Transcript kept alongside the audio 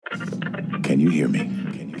Can you hear me?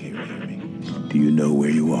 Do you know where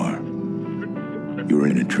you are? You're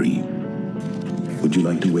in a dream. Would you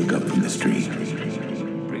like to wake up from this dream?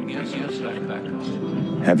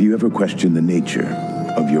 Have you ever questioned the nature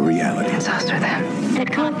of your reality? It's us or them. The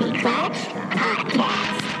Coffee Clutch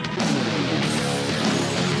Podcast.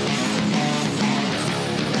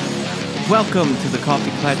 Welcome to the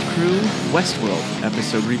Coffee Clad Crew Westworld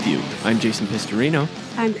episode review. I'm Jason Pistorino.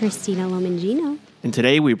 I'm Christina Lomangino. And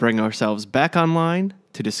today we bring ourselves back online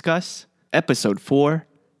to discuss episode 4,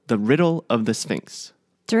 The Riddle of the Sphinx.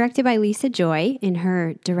 Directed by Lisa Joy in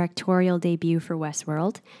her directorial debut for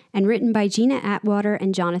Westworld, and written by Gina Atwater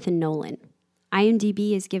and Jonathan Nolan.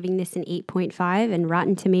 IMDb is giving this an 8.5 and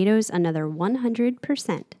Rotten Tomatoes another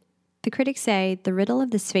 100%. The critics say The Riddle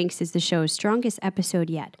of the Sphinx is the show's strongest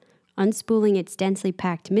episode yet, unspooling its densely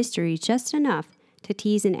packed mystery just enough to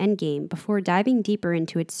tease an endgame before diving deeper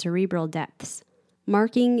into its cerebral depths,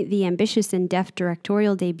 marking the ambitious and deft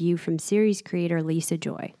directorial debut from series creator Lisa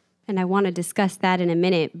Joy. And I want to discuss that in a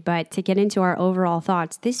minute, but to get into our overall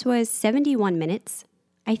thoughts, this was 71 minutes.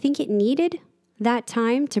 I think it needed that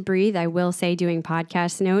time to breathe. I will say, doing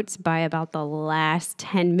podcast notes, by about the last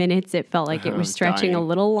 10 minutes, it felt like it was stretching a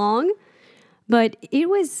little long. But it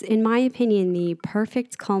was, in my opinion, the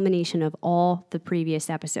perfect culmination of all the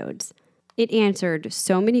previous episodes. It answered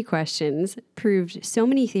so many questions, proved so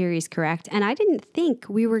many theories correct, and I didn't think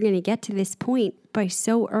we were going to get to this point by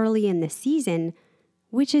so early in the season,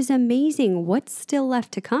 which is amazing. What's still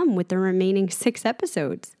left to come with the remaining 6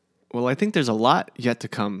 episodes? Well, I think there's a lot yet to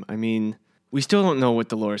come. I mean, we still don't know what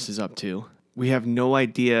Dolores is up to. We have no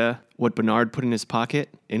idea what Bernard put in his pocket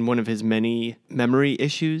in one of his many memory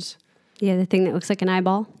issues. Yeah, the thing that looks like an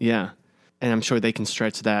eyeball. Yeah, and I'm sure they can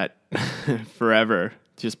stretch that forever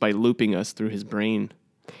just by looping us through his brain.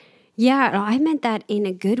 Yeah, I meant that in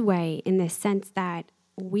a good way, in the sense that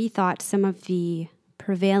we thought some of the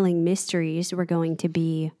prevailing mysteries were going to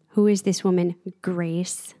be, who is this woman,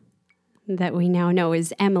 Grace, that we now know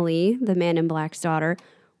is Emily, the Man in Black's daughter?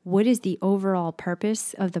 What is the overall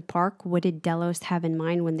purpose of the park? What did Delos have in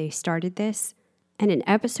mind when they started this? And in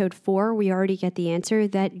episode 4, we already get the answer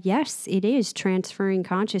that yes, it is transferring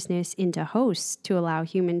consciousness into hosts to allow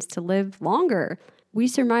humans to live longer. We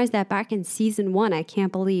surmised that back in season 1. I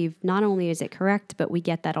can't believe not only is it correct, but we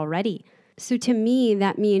get that already. So to me,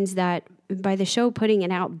 that means that by the show putting it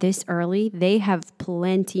out this early, they have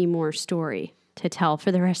plenty more story to tell for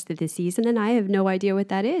the rest of the season, and I have no idea what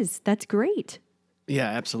that is. That's great. Yeah,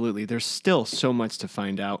 absolutely. There's still so much to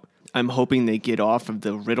find out. I'm hoping they get off of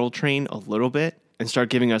the riddle train a little bit and start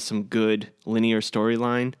giving us some good linear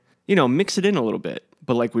storyline. You know, mix it in a little bit.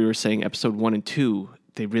 But like we were saying, episode 1 and 2,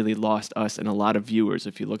 they really lost us and a lot of viewers.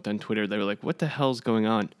 If you looked on Twitter, they were like, what the hell's going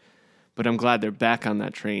on? But I'm glad they're back on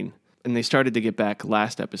that train. And they started to get back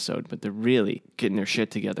last episode, but they're really getting their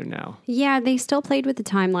shit together now. Yeah, they still played with the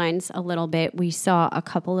timelines a little bit. We saw a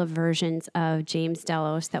couple of versions of James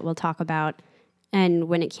Delos that we'll talk about. And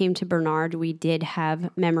when it came to Bernard, we did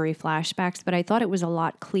have memory flashbacks, but I thought it was a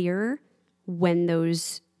lot clearer when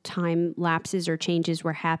those time lapses or changes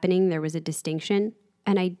were happening. There was a distinction.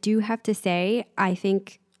 And I do have to say, I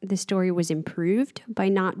think the story was improved by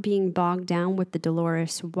not being bogged down with the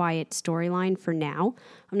Dolores Wyatt storyline for now.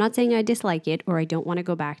 I'm not saying I dislike it or I don't want to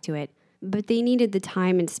go back to it, but they needed the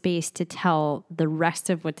time and space to tell the rest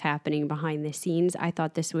of what's happening behind the scenes. I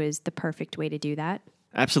thought this was the perfect way to do that.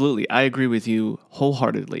 Absolutely. I agree with you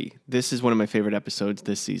wholeheartedly. This is one of my favorite episodes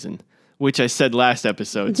this season, which I said last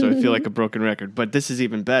episode, so I feel like a broken record, but this is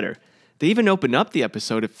even better. They even opened up the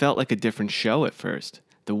episode. It felt like a different show at first.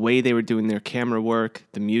 The way they were doing their camera work,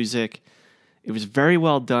 the music, it was very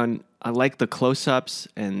well done. I like the close-ups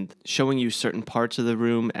and showing you certain parts of the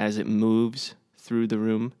room as it moves through the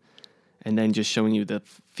room, and then just showing you the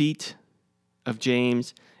feet of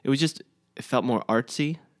James. It felt more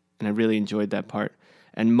artsy, and I really enjoyed that part.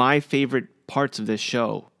 And my favorite parts of this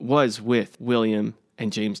show was with William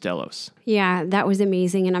and James Delos. Yeah, that was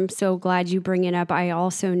amazing, and I'm so glad you bring it up. I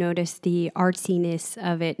also noticed the artsiness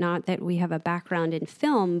of it, not that we have a background in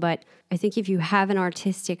film, but I think if you have an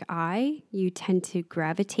artistic eye, you tend to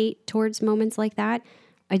gravitate towards moments like that.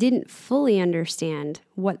 I didn't fully understand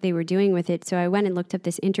what they were doing with it, so I went and looked up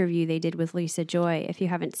this interview they did with Lisa Joy. If you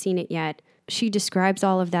haven't seen it yet, she describes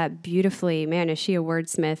all of that beautifully. Man, is she a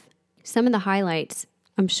wordsmith. Some of the highlights,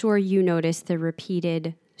 I'm sure you noticed the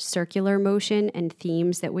repeated circular motion and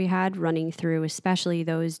themes that we had running through, especially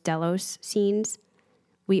those Delos scenes.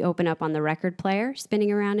 We open up on the record player,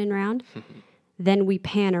 spinning around and around. Then we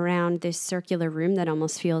pan around this circular room that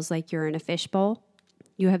almost feels like you're in a fishbowl.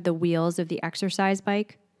 You have the wheels of the exercise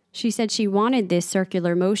bike. She said she wanted this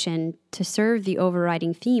circular motion to serve the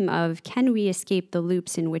overriding theme of, can we escape the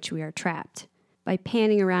loops in which we are trapped? By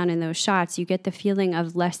panning around in those shots, you get the feeling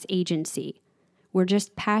of less agency. We're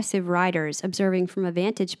just passive riders observing from a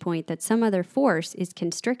vantage point that some other force is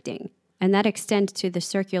constricting. And that extends to the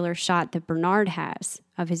circular shot that Bernard has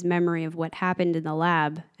of his memory of what happened in the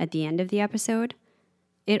lab at the end of the episode.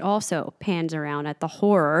 It also pans around at the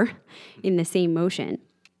horror in the same motion.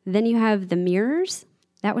 Then you have the mirrors.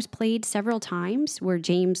 That was played several times where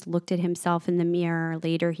James looked at himself in the mirror.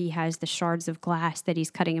 Later, he has the shards of glass that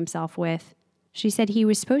he's cutting himself with. She said he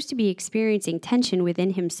was supposed to be experiencing tension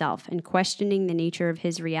within himself and questioning the nature of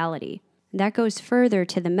his reality. That goes further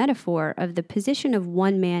to the metaphor of the position of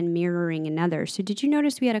one man mirroring another. So did you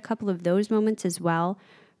notice we had a couple of those moments as well?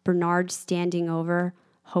 Bernard standing over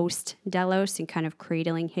host Delos and kind of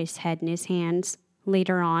cradling his head in his hands.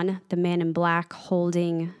 Later on, the man in black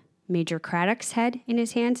holding Major Craddock's head in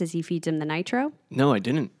his hands as he feeds him the nitro. No, I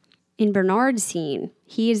didn't. In Bernard's scene,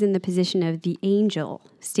 he is in the position of the angel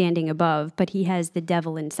standing above, but he has the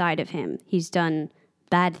devil inside of him. He's done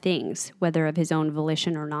bad things, whether of his own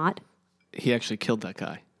volition or not. He actually killed that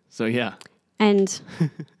guy. So, yeah. And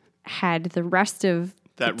had the rest of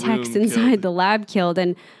That the techs room inside killed. the lab killed.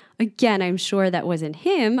 And again, I'm sure that wasn't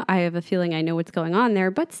him. I have a feeling I know what's going on there,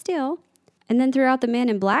 but still. And then throughout the Man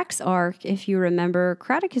in Black's arc, if you remember,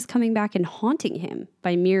 Craddock is coming back and haunting him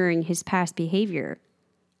by mirroring his past behavior.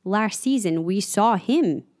 Last season, we saw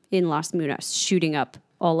him in Las Munas shooting up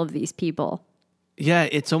all of these people. Yeah,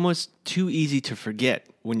 it's almost too easy to forget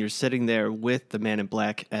when you're sitting there with the Man in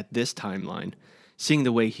Black at this timeline, seeing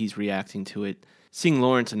the way he's reacting to it, seeing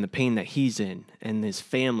Lawrence and the pain that he's in, and his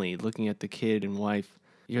family looking at the kid and wife.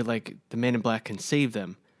 You're like, the Man in Black can save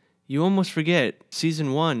them. You almost forget,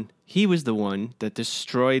 season 1, he was the one that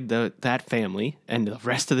destroyed that family and the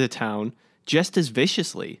rest of the town just as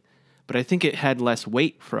viciously. But I think it had less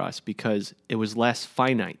weight for us because it was less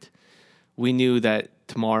finite. We knew that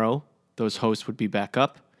tomorrow those hosts would be back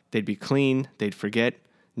up, they'd be clean, they'd forget.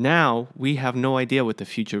 Now we have no idea what the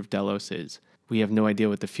future of Delos is. We have no idea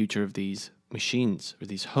what the future of these machines or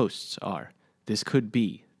these hosts are. This could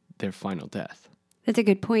be their final death. That's a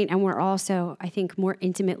good point. And we're also, I think, more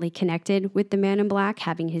intimately connected with the Man in Black,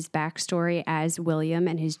 having his backstory as William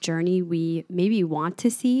and his journey. We maybe want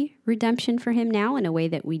to see redemption for him now in a way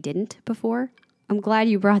that we didn't before. I'm glad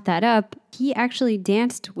you brought that up. He actually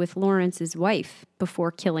danced with Lawrence's wife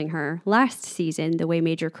before killing her last season, the way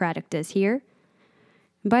Major Craddock does here.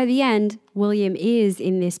 By the end, William is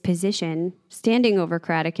in this position, standing over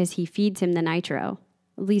Craddock as he feeds him the nitro.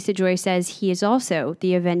 Lisa Joy says he is also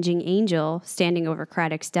the avenging angel standing over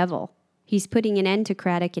Craddock's devil. He's putting an end to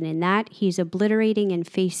Craddock, and in that, he's obliterating and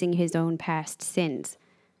facing his own past sins.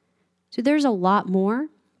 So there's a lot more,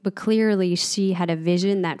 but clearly she had a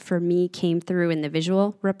vision that for me came through in the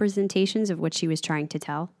visual representations of what she was trying to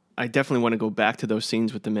tell. I definitely want to go back to those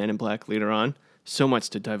scenes with the Man in Black later on. So much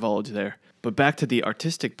to divulge there. But back to the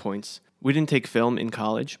artistic points. We didn't take film in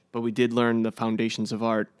college, but we did learn the foundations of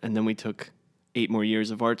art, and then we took 8 more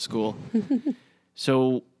years of art school.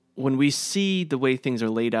 So when we see the way things are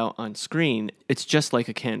laid out on screen, it's just like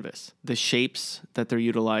a canvas. The shapes that they're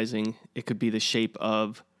utilizing, it could be the shape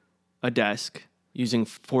of a desk using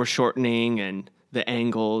foreshortening and the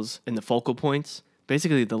angles and the focal points.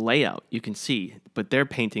 Basically the layout you can see, but they're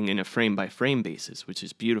painting in a frame-by-frame basis, which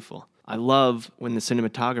is beautiful. I love when the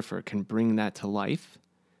cinematographer can bring that to life.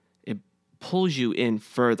 It pulls you in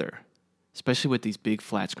further. Especially with these big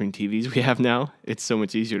flat screen TVs we have now, it's so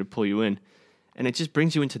much easier to pull you in. And it just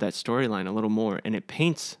brings you into that storyline a little more, and it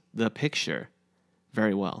paints the picture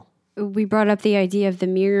very well. We brought up the idea of the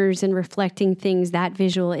mirrors and reflecting things, that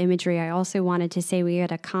visual imagery. I also wanted to say we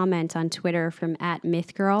had a comment on Twitter from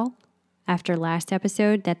 @MythGirl after last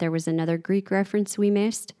episode that there was another Greek reference we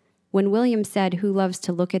missed. When William said, "Who loves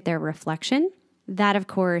to look at their reflection?" That, of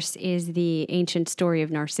course, is the ancient story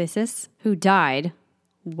of Narcissus, who died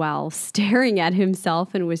while staring at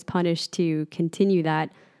himself and was punished to continue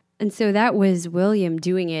that. And so that was William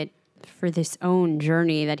doing it for this own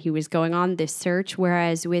journey that he was going on, this search.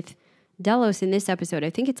 Whereas with Delos in this episode,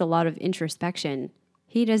 I think it's a lot of introspection.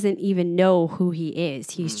 He doesn't even know who he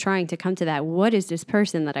is. He's trying to come to that, what is this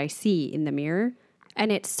person that I see in the mirror?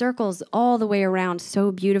 And it circles all the way around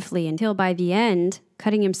so beautifully until by the end,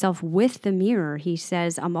 cutting himself with the mirror, he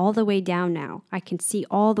says, "I'm all the way down now. I can see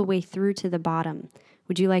all the way through to the bottom.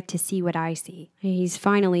 Would you like to see what I see?" He's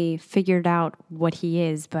finally figured out what he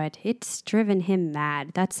is, but it's driven him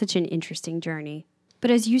mad. That's such an interesting journey.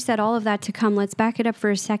 But as you said, all of that to come, let's back it up for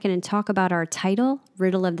a second and talk about our title,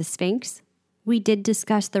 Riddle of the Sphinx. We did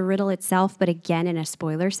discuss the riddle itself, but again in a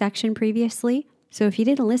spoiler section previously. So if you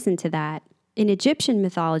didn't listen to that, in Egyptian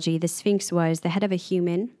mythology, the Sphinx was the head of a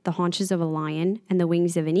human, the haunches of a lion, and the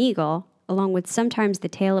wings of an eagle, along with sometimes the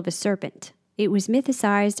tail of a serpent. It was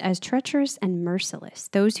mythicized as treacherous and merciless.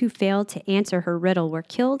 Those who failed to answer her riddle were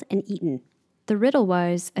killed and eaten. The riddle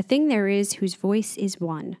was, a thing there is whose voice is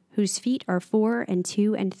one, whose feet are 4 and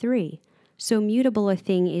 2 and 3. So mutable a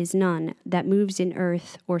thing is none that moves in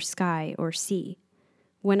earth or sky or sea.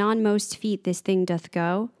 When on most feet this thing doth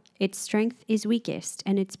go, its strength is weakest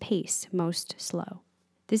and its pace most slow.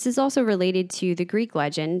 This is also related to the Greek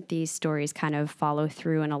legend. These stories kind of follow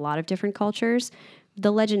through in a lot of different cultures.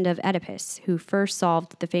 The legend of Oedipus, who first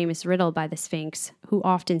solved the famous riddle by the Sphinx, who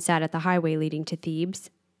often sat at the highway leading to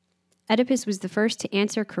Thebes. Oedipus was the first to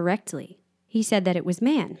answer correctly. He said that it was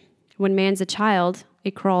man. When man's a child,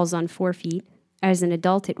 it crawls on 4 feet. As an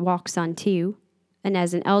adult, it walks on 2. And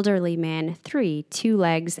as an elderly man, 3, 2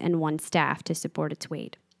 legs and 1 staff to support its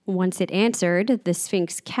weight. Once it answered, the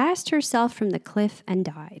Sphinx cast herself from the cliff and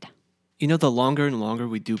died. You know, the longer and longer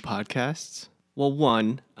we do podcasts, well,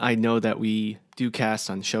 one, I know that we do casts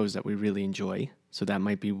on shows that we really enjoy, so that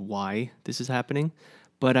might be why this is happening.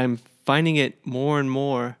 But I'm finding it more and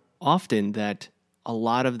more often that a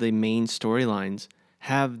lot of the main storylines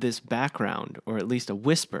have this background, or at least a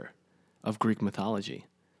whisper, of Greek mythology.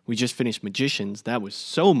 We just finished Magicians. That was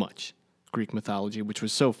so much Greek mythology, which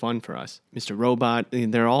was so fun for us. Mr. Robot,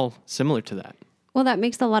 they're all similar to that. Well, that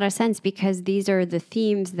makes a lot of sense because these are the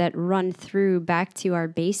themes that run through back to our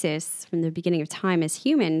basis from the beginning of time as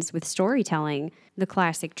humans with storytelling. The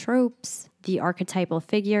classic tropes, the archetypal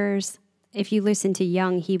figures. If you listen to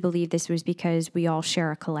Jung, he believed this was because we all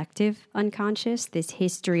share a collective unconscious, this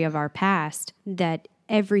history of our past that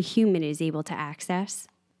every human is able to access.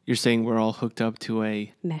 You're saying we're all hooked up to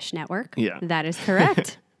a mesh network? Yeah. That is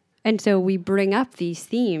correct. And so we bring up these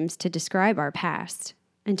themes to describe our past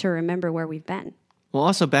and to remember where we've been. Well,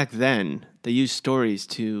 also back then, they used stories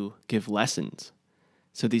to give lessons.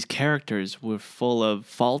 So these characters were full of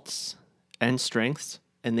faults and strengths,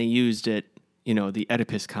 and they used it, you know, the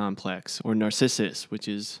Oedipus complex or Narcissus, which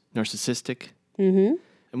is narcissistic. Mm-hmm.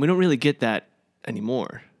 And we don't really get that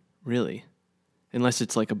anymore, really, unless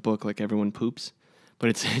it's like a book like Everyone Poops. But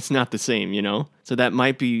it's not the same, you know? So that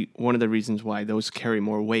might be one of the reasons why those carry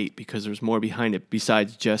more weight, because there's more behind it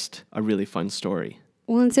besides just a really fun story.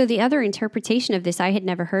 Well, and so the other interpretation of this I had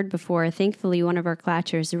never heard before. Thankfully, one of our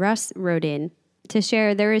Clatchers, Russ, wrote in to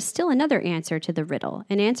share there is still another answer to the riddle,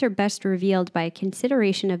 an answer best revealed by a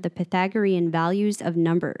consideration of the Pythagorean values of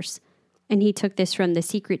numbers. And he took this from The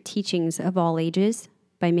Secret Teachings of All Ages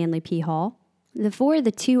by Manly P. Hall. The 4,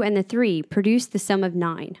 the 2, and the 3 produce the sum of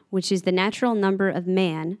 9, which is the natural number of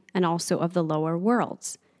man and also of the lower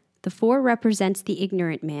worlds. The 4 represents the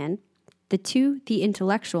ignorant man, the 2, the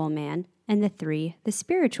intellectual man, and the 3, the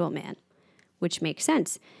spiritual man, which makes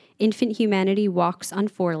sense. Infant humanity walks on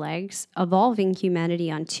 4 legs, evolving humanity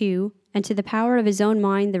on 2, and to the power of his own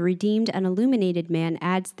mind, the redeemed and illuminated man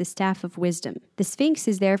adds the staff of wisdom. The Sphinx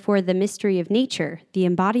is therefore the mystery of nature, the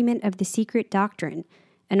embodiment of the secret doctrine,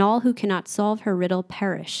 and all who cannot solve her riddle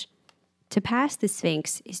perish. To pass the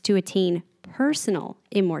Sphinx is to attain personal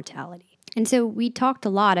immortality. And so we talked a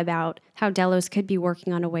lot about how Delos could be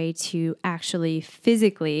working on a way to actually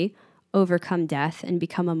physically overcome death and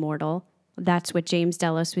become immortal. That's what James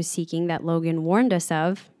Delos was seeking, that Logan warned us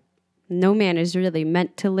of. No man is really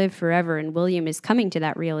meant to live forever, and William is coming to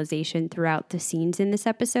that realization throughout the scenes in this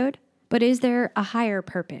episode. But is there a higher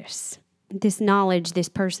purpose? This knowledge, this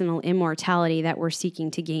personal immortality that we're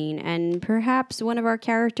seeking to gain, and perhaps one of our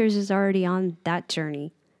characters is already on that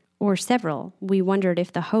journey, or several. We wondered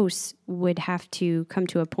if the hosts would have to come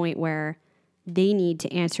to a point where they need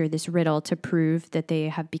to answer this riddle to prove that they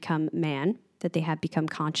have become man, that they have become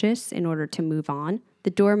conscious in order to move on.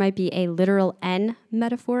 The door might be a literal and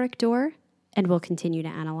metaphoric door, and we'll continue to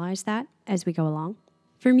analyze that as we go along.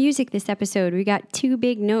 For music this episode, we got 2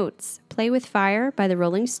 big notes. Play with Fire by the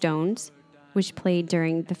Rolling Stones, which played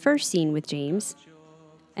during the first scene with James,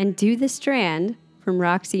 and Do the Strand from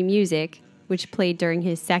Roxy Music, which played during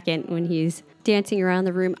his second when he's dancing around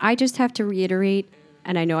the room. I just have to reiterate,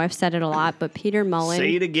 and I know I've said it a lot, but Peter Mullen.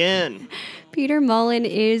 Say it again. Peter Mullen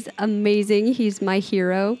is amazing. He's my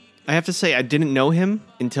hero. I have to say, I didn't know him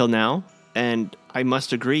until now, and I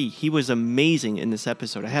must agree, he was amazing in this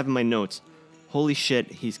episode. I have in my notes, holy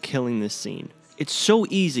shit, he's killing this scene. It's so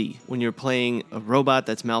easy when you're playing a robot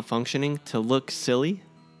that's malfunctioning to look silly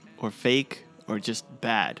or fake or just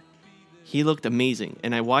bad. He looked amazing,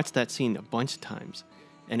 and I watched that scene a bunch of times,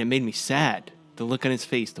 and it made me sad. The look on his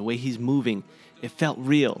face, the way he's moving, it felt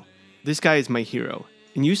real. This guy is my hero.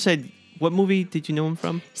 And you said What movie did you know him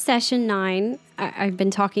from? Session 9. I've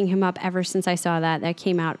been talking him up ever since I saw that. That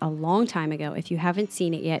came out a long time ago. If you haven't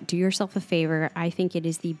seen it yet, do yourself a favor. I think it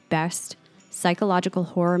is the best psychological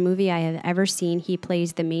horror movie I have ever seen. He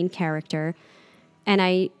plays the main character. And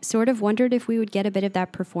I sort of wondered if we would get a bit of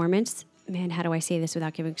that performance. Man, how do I say this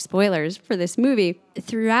without giving spoilers for this movie?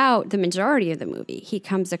 Throughout the majority of the movie, he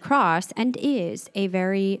comes across and is a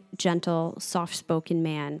very gentle, soft-spoken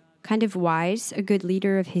man. Kind of wise, a good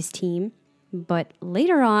leader of his team. But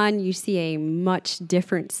later on, you see a much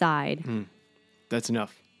different side. That's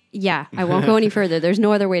enough. Yeah, I won't go any further. There's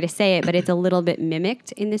no other way to say it, but it's a little bit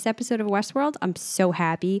mimicked in this episode of Westworld. I'm so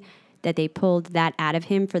happy that they pulled that out of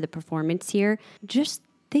him for the performance here. Just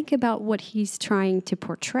think about what he's trying to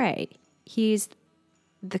portray. He's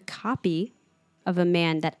the copy of a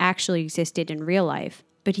man that actually existed in real life,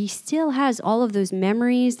 but he still has all of those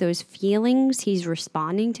memories, those feelings. He's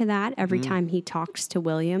responding to that every time he talks to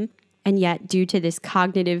William. And yet, due to this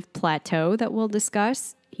cognitive plateau that we'll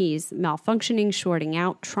discuss, he's malfunctioning, shorting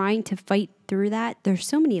out, trying to fight through that. There's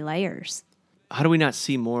so many layers. How do we not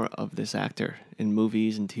see more of this actor in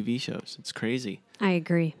movies and TV shows? It's crazy. I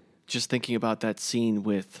agree. Just thinking about that scene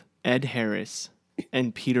with Ed Harris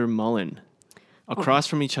and Peter Mullen across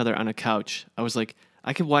from each other on a couch. I was like,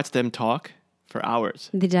 I could watch them talk for hours.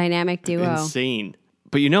 The dynamic duo. Insane.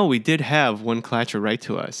 But we did have one Clatcher write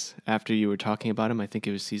to us after you were talking about him. I think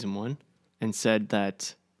it was season 1, and said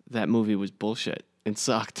that movie was bullshit and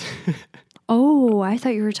sucked. Oh, I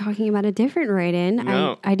thought you were talking about a different write-in.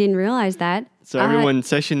 No. I didn't realize that. So everyone,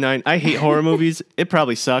 Session 9, I hate horror movies. It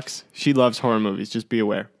probably sucks. She loves horror movies. Just be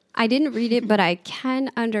aware. I didn't read it, but I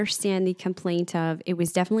can understand the complaint of it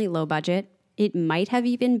was definitely low budget. It might have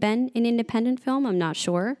even been an independent film. I'm not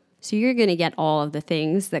sure. So you're going to get all of the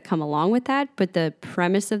things that come along with that. But the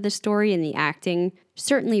premise of the story and the acting,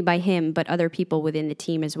 certainly by him, but other people within the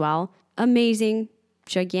team as well, amazing.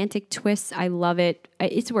 Gigantic twists. I love it.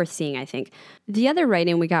 It's worth seeing, I think. The other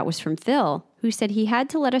write-in we got was from Phil, who said he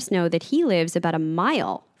had to let us know that he lives about a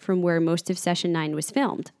mile from where most of Session 9 was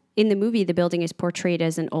filmed. In the movie, the building is portrayed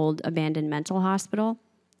as an old abandoned mental hospital.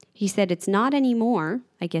 He said it's not anymore.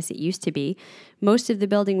 I guess it used to be. Most of the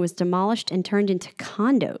building was demolished and turned into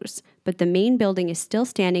condos, but the main building is still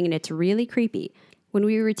standing and it's really creepy. When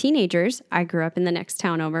we were teenagers, I grew up in the next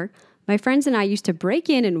town over, my friends and I used to break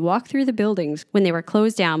in and walk through the buildings when they were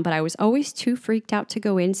closed down, but I was always too freaked out to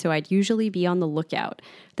go in, so I'd usually be on the lookout.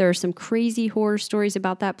 There are some crazy horror stories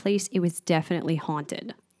about that place. It was definitely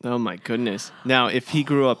haunted. Oh my goodness. Now, if he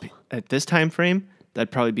grew up at this time frame,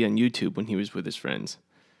 that'd probably be on YouTube when he was with his friends.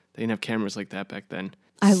 They didn't have cameras like that back then.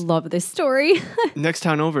 I love this story. Next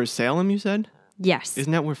town over is Salem, you said? Yes.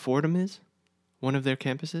 Isn't that where Fordham is? One of their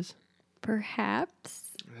campuses? Perhaps.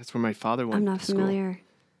 That's where my father went I'm not to school. familiar.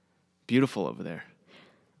 Beautiful over there.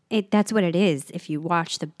 That's what it is. If you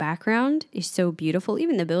watch, the background is so beautiful.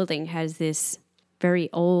 Even the building has this very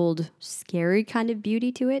old, scary kind of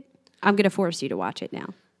beauty to it. I'm going to force you to watch it now.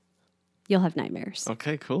 You'll have nightmares.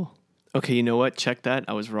 Okay, cool. Okay, you know what? Check that.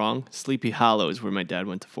 I was wrong. Sleepy Hollow is where my dad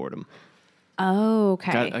went to Fordham. Oh,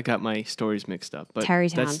 okay. I got my stories mixed up. But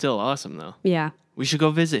Tarrytown. that's still awesome, though. Yeah. We should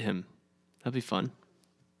go visit him. That'd be fun.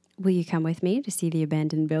 Will you come with me to see the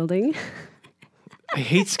abandoned building? I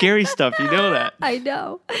hate scary stuff. You know that. I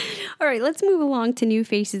know. All right, let's move along to new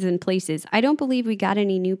faces and places. I don't believe we got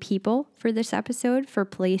any new people for this episode. For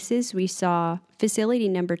places, we saw facility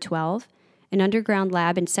number 12, an underground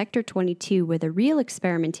lab in Sector 22 where the real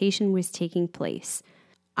experimentation was taking place.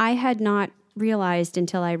 I had not realized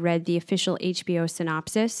until I read the official HBO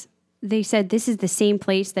synopsis. They said this is the same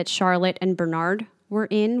place that Charlotte and Bernard were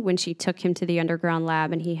in when she took him to the underground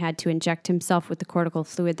lab and he had to inject himself with the cortical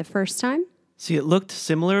fluid the first time. See, it looked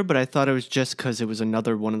similar, but I thought it was just because it was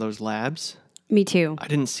another one of those labs. Me too. I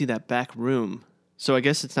didn't see that back room. So I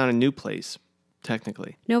guess it's not a new place,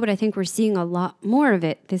 technically. No, but I think we're seeing a lot more of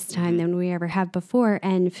it this time than we ever have before.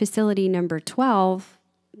 And facility number 12,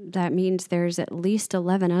 that means there's at least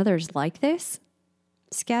 11 others like this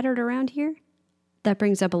scattered around here. That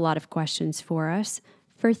brings up a lot of questions for us.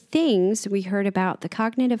 For things, we heard about the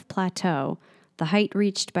cognitive plateau, the height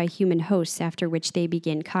reached by human hosts after which they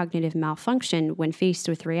begin cognitive malfunction when faced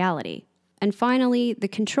with reality. And finally, the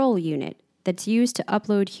control unit that's used to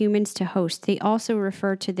upload humans to hosts. They also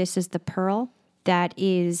refer to this as the Pearl. That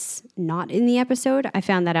is not in the episode. I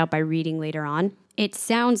found that out by reading later on. It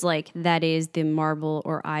sounds like that is the marble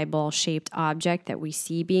or eyeball-shaped object that we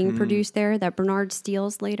see being produced there that Bernard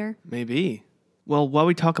steals later. Maybe. Well, while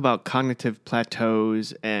we talk about cognitive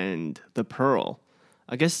plateaus and the Pearl,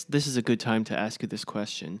 I guess this is a good time to ask you this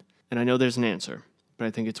question. And I know there's an answer, but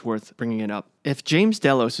I think it's worth bringing it up. If James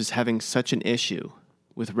Delos is having such an issue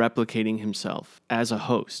with replicating himself as a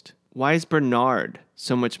host? Why is Bernard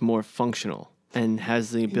so much more functional and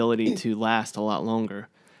has the ability to last a lot longer?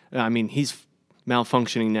 I mean, he's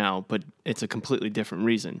malfunctioning now, but it's a completely different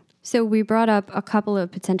reason. So we brought up a couple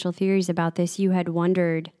of potential theories about this. You had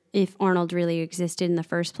wondered if Arnold really existed in the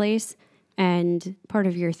first place. And part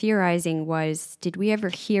of your theorizing was, did we ever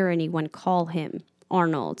hear anyone call him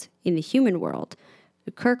Arnold in the human world?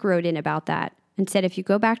 Kirk wrote in about that and said, if you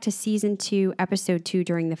go back to season 2, episode 2,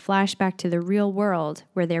 during the flashback to the real world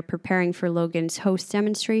where they're preparing for Logan's host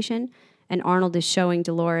demonstration and Arnold is showing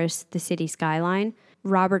Dolores the city skyline,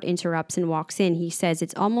 Robert interrupts and walks in. He says,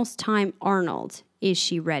 it's almost time, Arnold. Is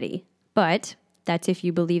she ready? But that's if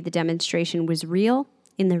you believe the demonstration was real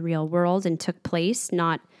in the real world and took place,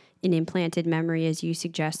 not an implanted memory as you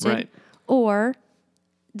suggested. Right. Or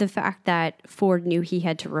the fact that Ford knew he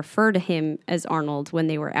had to refer to him as Arnold when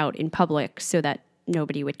they were out in public so that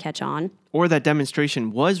nobody would catch on. Or that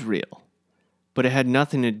demonstration was real, but it had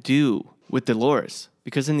nothing to do with Dolores,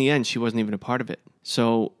 because in the end, she wasn't even a part of it.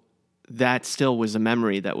 So that still was a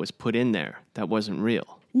memory that was put in there that wasn't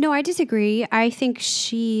real. No, I disagree. I think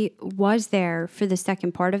she was there for the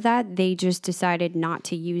second part of that. They just decided not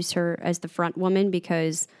to use her as the front woman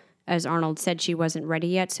because, as Arnold said, she wasn't ready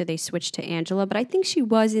yet, so they switched to Angela. But I think she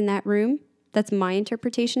was in that room. That's my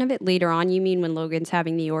interpretation of it. Later on, you mean when Logan's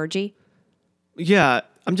having the orgy? Yeah,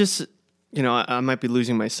 I'm just, I might be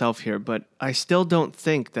losing myself here, but I still don't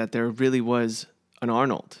think that there really was an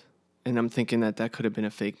Arnold. And I'm thinking that that could have been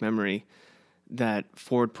a fake memory that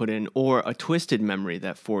Ford put in, or a twisted memory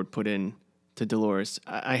that Ford put in to Dolores.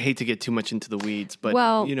 I hate to get too much into the weeds, but,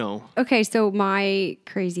 Okay, so my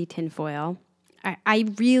crazy tinfoil, I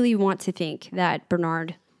really want to think that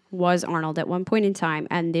Bernard was Arnold at one point in time,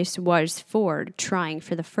 and this was Ford trying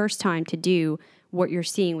for the first time to do what you're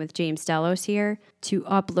seeing with James Delos here, to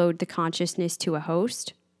upload the consciousness to a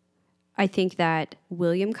host. I think that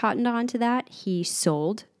William cottoned on to that. He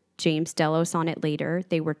sold James Delos on it later.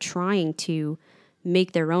 They were trying to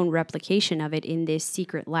make their own replication of it in this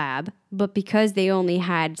secret lab. But because they only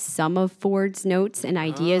had some of Ford's notes and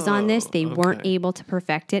ideas on this, they weren't able to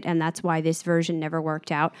perfect it. And that's why this version never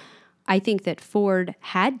worked out. I think that Ford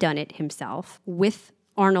had done it himself with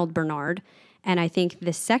Arnold Bernard. And I think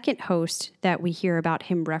the second host that we hear about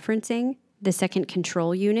him referencing, the second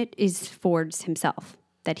control unit, is Ford's himself,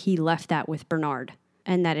 that he left that with Bernard.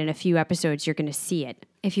 And that in a few episodes, you're going to see it.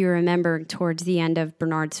 If you remember, towards the end of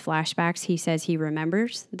Bernard's flashbacks, he says he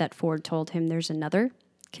remembers that Ford told him there's another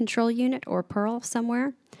control unit or Pearl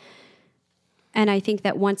somewhere. And I think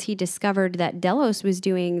that once he discovered that Delos was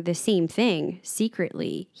doing the same thing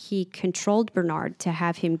secretly, he controlled Bernard to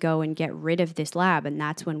have him go and get rid of this lab. And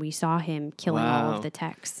that's when we saw him killing all of the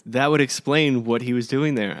techs. That would explain what he was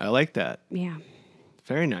doing there. I like that. Yeah.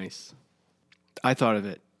 Very nice. I thought of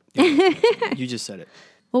it. You just said it.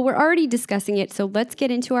 Well, we're already discussing it, so let's get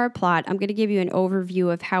into our plot. I'm going to give you an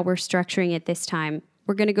overview of how we're structuring it this time.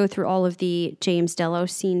 We're going to go through all of the James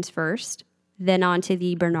Delos scenes first, then on to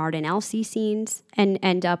the Bernard and Elsie scenes, and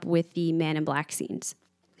end up with the Man in Black scenes.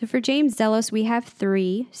 So for James Delos, we have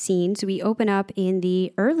 3 scenes. We open up in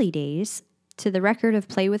the early days to the record of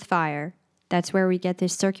Play with Fire. That's where we get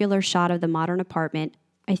this circular shot of the modern apartment.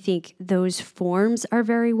 I think those forms are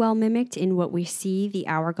very well mimicked in what we see, the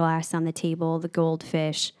hourglass on the table, the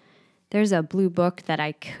goldfish. There's a blue book that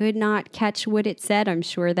I could not catch what it said. I'm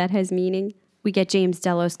sure that has meaning. We get James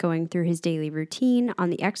Delos going through his daily routine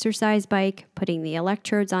on the exercise bike, putting the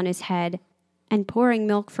electrodes on his head, and pouring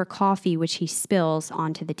milk for coffee, which he spills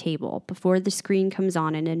onto the table before the screen comes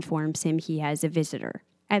on and informs him he has a visitor.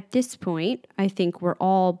 At this point, I think we're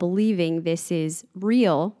all believing this is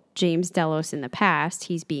real James Delos in the past.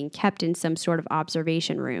 He's being kept in some sort of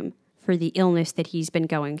observation room for the illness that he's been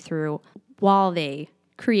going through while they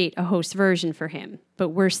create a host version for him. But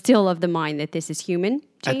we're still of the mind that this is human,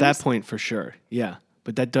 James. At that point, for sure, yeah.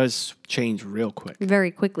 But that does change real quick.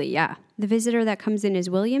 Very quickly, yeah. The visitor that comes in is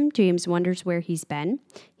William. James wonders where he's been.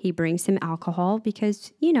 He brings him alcohol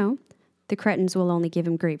because, the cretins will only give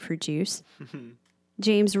him grapefruit juice.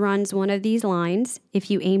 James runs one of these lines: if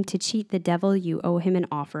you aim to cheat the devil, you owe him an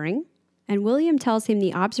offering. And William tells him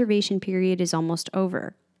the observation period is almost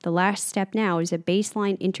over. The last step now is a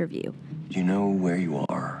baseline interview. Do you know where you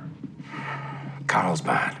are?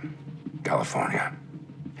 Carlsbad, California.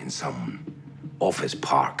 In some office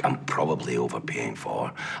park I'm probably overpaying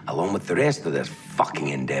for, along with the rest of this fucking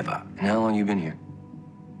endeavor. And how long you been here?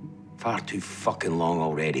 Far too fucking long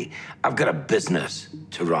already. I've got a business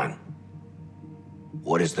to run.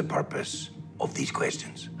 What is the purpose of these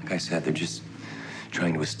questions? Like I said, they're just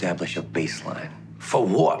trying to establish a baseline. For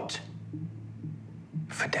what?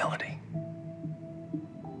 Fidelity.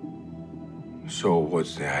 So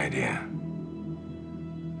what's the idea?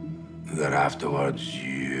 That afterwards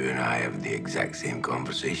you and I have the exact same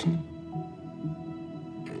conversation?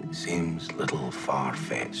 It seems a little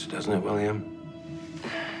far-fetched, doesn't it, William?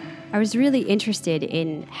 I was really interested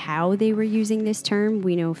in how they were using this term.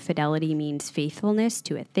 We know fidelity means faithfulness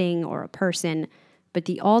to a thing or a person, but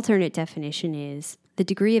the alternate definition is the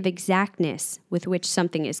degree of exactness with which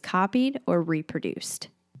something is copied or reproduced.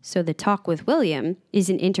 So the talk with William is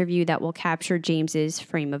an interview that will capture James's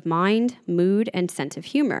frame of mind, mood, and sense of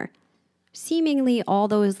humor. Seemingly all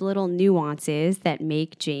those little nuances that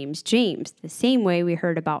make James James, the same way we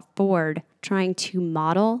heard about Ford trying to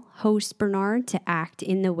model host Bernard to act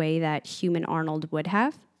in the way that human Arnold would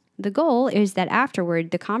have. The goal is that afterward,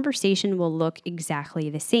 the conversation will look exactly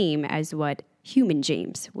the same as what human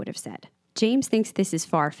James would have said. James thinks this is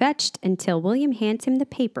far-fetched until William hands him the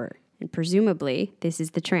paper, and presumably this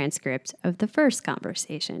is the transcript of the first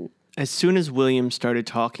conversation. As soon as William started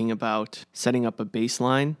talking about setting up a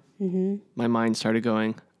baseline, my mind started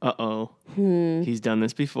going, uh-oh, he's done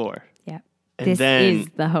this before. Yep. And This then- is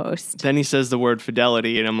the host. Then he says the word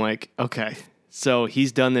fidelity, and I'm like, okay. So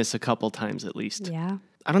he's done this a couple times at least. Yeah.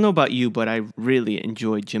 I don't know about you, but I really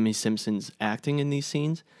enjoyed Jimmy Simpson's acting in these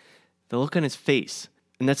scenes. The look on his face.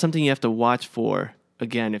 And that's something you have to watch for,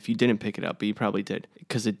 again, if you didn't pick it up, but you probably did,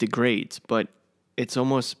 because it degrades. But it's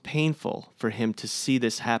almost painful for him to see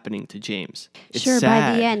this happening to James. It's Sure,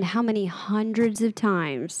 sad. by the end, how many hundreds of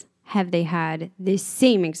times have they had this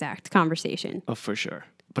same exact conversation? Oh, for sure.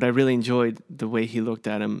 But I really enjoyed the way he looked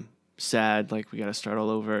at him, sad, like we got to start all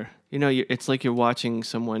over. You know, it's like you're watching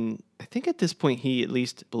someone, I think at this point he at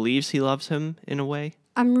least believes he loves him in a way.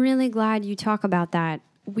 I'm really glad you talk about that.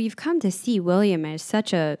 We've come to see William as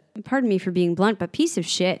such a, pardon me for being blunt, but piece of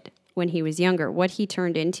shit when he was younger. What he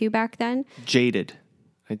turned into back then. Jaded,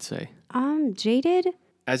 I'd say. Jaded?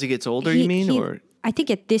 As he gets older, you mean? Or I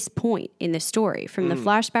think at this point in the story, from the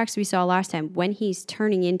flashbacks we saw last time, when he's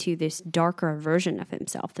turning into this darker version of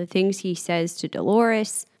himself, the things he says to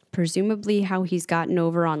Dolores, presumably how he's gotten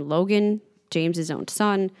over on Logan, James's own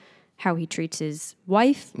son, how he treats his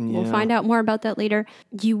wife. We'll Yeah. find out more about that later.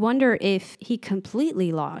 You wonder if he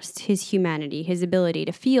completely lost his humanity, his ability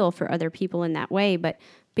to feel for other people in that way. But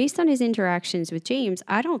based on his interactions with James,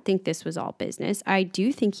 I don't think this was all business. I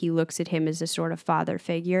do think he looks at him as a sort of father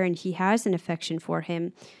figure, and he has an affection for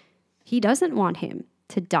him. He doesn't want him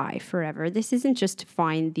to die forever. This isn't just to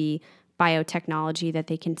find the biotechnology that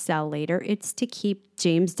they can sell later. It's to keep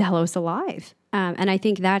James Delos alive. And I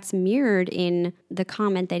think that's mirrored in the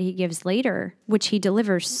comment that he gives later, which he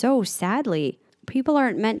delivers so sadly. People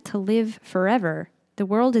aren't meant to live forever. The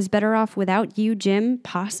world is better off without you, Jim,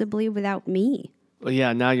 possibly without me. well,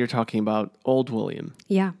 yeah, now you're talking about old William.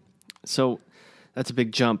 Yeah. So that's a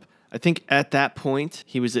big jump. I think at that point,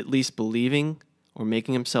 he was at least believing or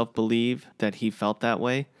making himself believe that he felt that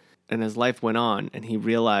way. And as life went on and he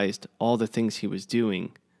realized all the things he was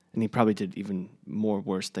doing, and he probably did even more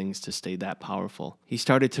worse things to stay that powerful, he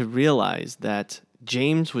started to realize that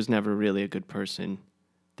James was never really a good person.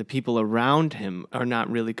 The people around him are not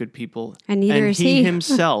really good people. And neither is he.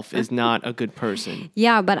 himself is not a good person.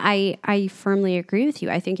 Yeah, but I firmly agree with you.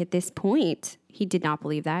 I think at this point, he did not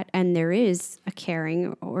believe that. And there is a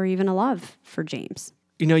caring or even a love for James.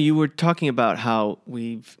 You know, you were talking about how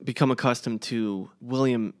we've become accustomed to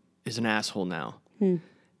William is an asshole now.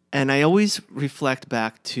 And I always reflect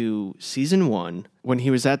back to season 1 when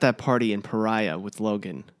he was at that party in Pariah with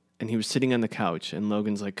Logan. And he was sitting on the couch and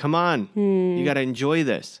Logan's like, come on, you got to enjoy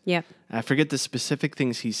this. Yep. I forget the specific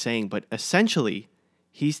things he's saying, but essentially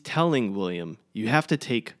he's telling William, you have to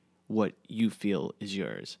take what you feel is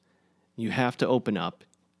yours. You have to open up.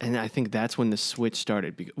 And I think that's when the switch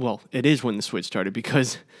started. Well, it is when the switch started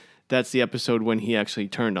because that's the episode when he actually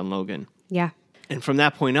turned on Logan. Yeah. And from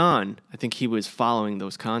that point on, I think he was following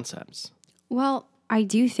those concepts. Well, I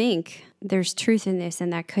do think there's truth in this,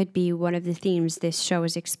 and that could be one of the themes this show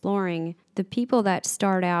is exploring. The people that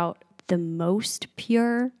start out the most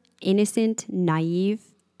pure, innocent, naive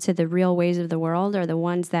to the real ways of the world are the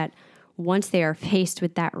ones that once they are faced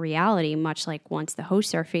with that reality, much like once the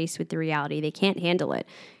hosts are faced with the reality, they can't handle it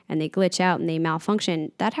and they glitch out and they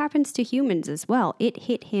malfunction. That happens to humans as well. It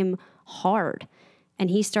hit him hard. And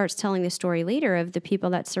he starts telling the story later of the people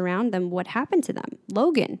that surround them, what happened to them.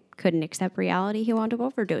 Logan couldn't accept reality. He wound up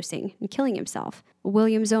overdosing and killing himself.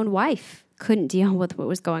 William's own wife couldn't deal with what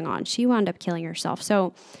was going on. She wound up killing herself.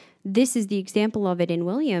 So this is the example of it in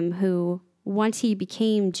William, who, once he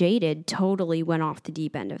became jaded, totally went off the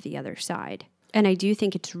deep end of the other side. And I do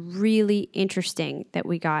think it's really interesting that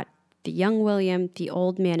we got the young William, the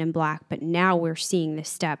old man in black, but now we're seeing the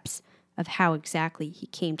steps of how exactly he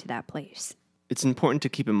came to that place. it's important to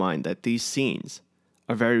keep in mind that these scenes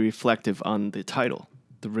are very reflective on the title,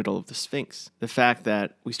 The Riddle of the Sphinx. The fact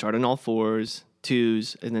that we start on all fours,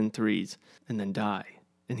 twos, and then threes, and then die.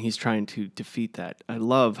 And he's trying to defeat that. I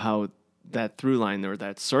love how that through line, or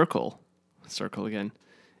that circle again,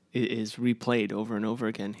 is replayed over and over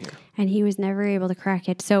again here. And he was never able to crack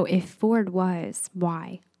it. So if Ford was,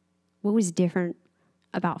 why? What was different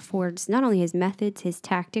about Ford's, not only his methods, his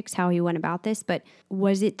tactics, how he went about this, but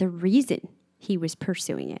was it the reason he was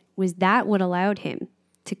pursuing it? Was that what allowed him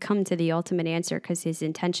to come to the ultimate answer because his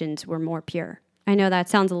intentions were more pure? I know that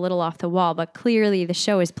sounds a little off the wall, but clearly the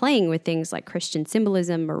show is playing with things like Christian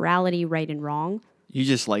symbolism, morality, right and wrong. You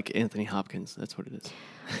just like Anthony Hopkins. That's what it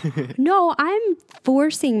is. No, I'm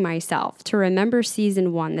forcing myself to remember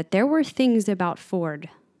season 1 that there were things about Ford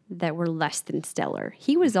that were less than stellar.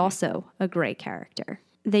 He was also a great character.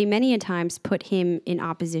 They many a times put him in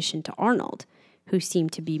opposition to Arnold, who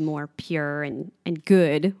seemed to be more pure and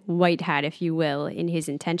good, white hat, if you will, in his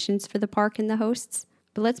intentions for the park and the hosts.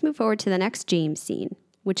 But let's move forward to the next James scene,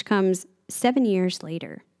 which comes 7 years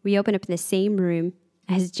later. We open up in the same room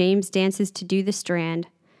as James dances to Do the Strand.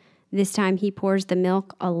 This time he pours the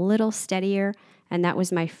milk a little steadier, and that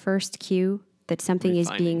was my first cue that something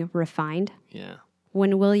is being refined. Yeah.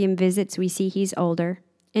 When William visits, we see he's older,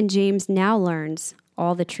 and James now learns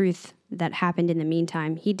all the truth that happened in the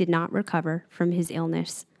meantime. He did not recover from his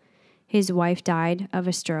illness. His wife died of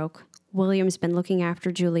a stroke. William's been looking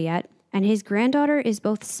after Juliet, and his granddaughter is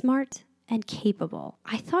both smart and capable.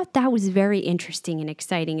 I thought that was very interesting and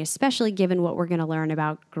exciting, especially given what we're going to learn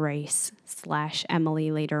about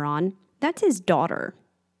Grace/Emily later on. That's his daughter,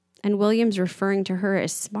 and William's referring to her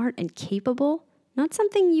as smart and capable. Not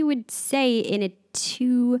something you would say in a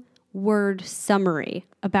 2-word summary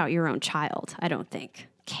about your own child, I don't think.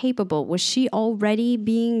 Capable. Was she already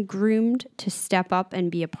being groomed to step up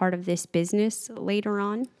and be a part of this business later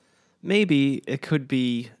on? Maybe it could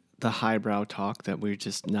be the highbrow talk that we're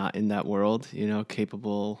just not in that world,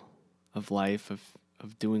 capable of life,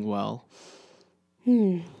 of doing well.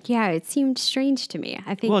 Yeah, it seemed strange to me.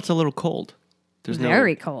 I think. Well, it's a little cold. There's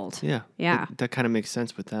very cold. Yeah. Yeah. That kind of makes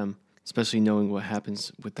sense with them, especially knowing what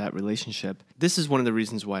happens with that relationship. This is one of the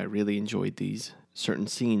reasons why I really enjoyed these certain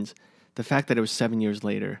scenes. The fact that it was 7 years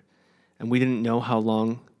later, and we didn't know how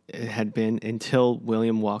long it had been until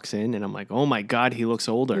William walks in, and I'm like, oh my God, he looks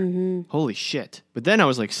older. Mm-hmm. Holy shit. But then I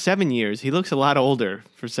was like, 7 years. He looks a lot older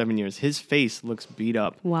for 7 years. His face looks beat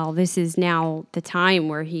up. Well, this is now the time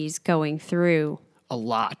where he's going through a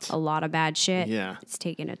lot of bad shit. Yeah. It's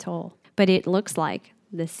taking a toll. But it looks like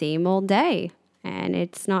the same old day. And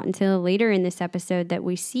it's not until later in this episode that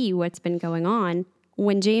we see what's been going on.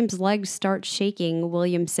 When James' legs start shaking,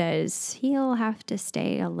 William says he'll have to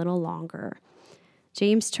stay a little longer.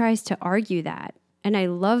 James tries to argue that. And I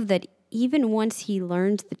love that even once he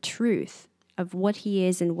learns the truth of what he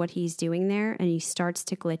is and what he's doing there, and he starts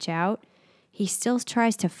to glitch out, he still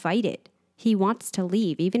tries to fight it. He wants to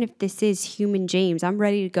leave. Even if this is human James, I'm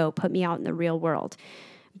ready to go. Put me out in the real world.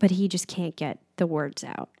 But he just can't get the words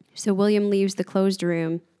out. So William leaves the closed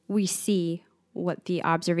room. We see what the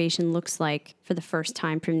observation looks like for the first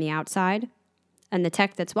time from the outside. And the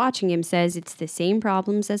tech that's watching him says it's the same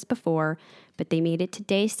problems as before, but they made it to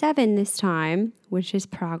day 7 this time, which is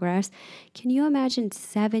progress. Can you imagine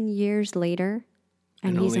 7 years later?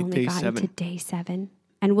 And he's only gotten to day 7.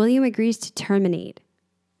 And William agrees to terminate.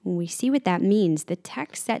 When we see what that means, the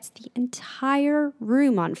tech sets the entire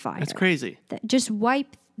room on fire. That's crazy. Just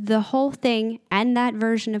wipe the whole thing and that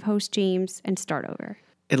version of Host James and start over.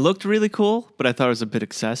 It looked really cool, but I thought it was a bit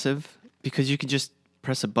excessive because you could just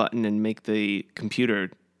press a button and make the computer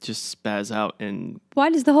just spaz out. And why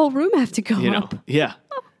does the whole room have to go up? Yeah.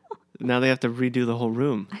 Now they have to redo the whole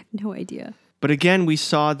room. I have no idea. But again, we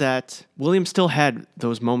saw that William still had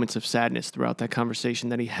those moments of sadness throughout that conversation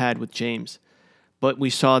that he had with James. But we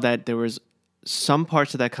saw that there was some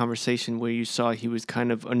parts of that conversation where you saw he was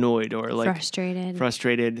kind of annoyed or like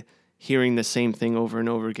frustrated, hearing the same thing over and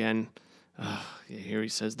over again. Here he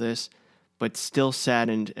says this, but still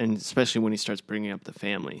saddened, and especially when he starts bringing up the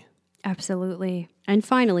family. Absolutely. And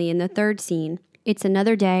finally, in the third scene, it's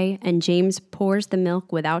another day, and James pours the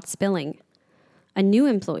milk without spilling. A new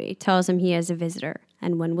employee tells him he has a visitor,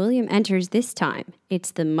 and when William enters this time,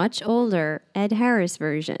 it's the much older Ed Harris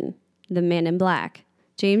version, the man in black.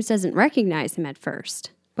 James doesn't recognize him at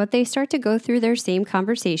first, but they start to go through their same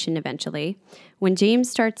conversation eventually, when James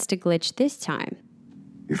starts to glitch this time.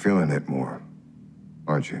 You're feeling it more,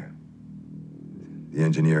 aren't you? The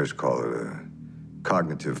engineers call it a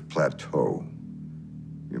cognitive plateau.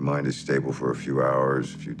 Your mind is stable for a few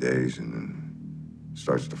hours, a few days, and then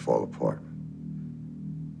starts to fall apart.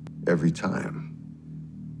 every time.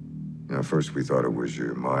 First we thought it was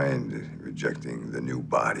your mind rejecting the new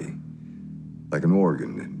body. Like an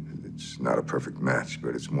organ. It's not a perfect match,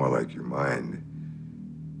 but it's more like your mind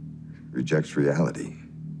rejects reality.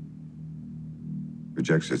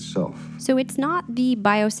 Rejects itself. So it's not the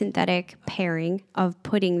biosynthetic pairing of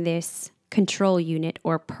putting this control unit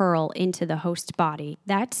or pearl into the host body.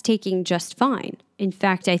 That's taking just fine. In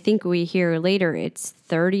fact, I think we hear later it's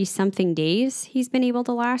 30-something days he's been able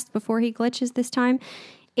to last before he glitches this time.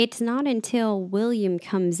 It's not until William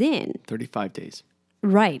comes in. 35 days.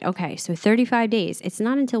 Right, okay, so 35 days. It's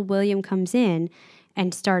not until William comes in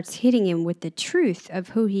and starts hitting him with the truth of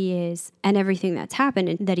who he is and everything that's happened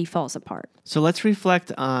and that he falls apart. So let's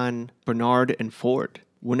reflect on Bernard and Ford.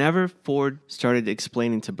 Whenever Ford started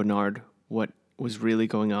explaining to Bernard what was really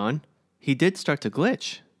going on, he did start to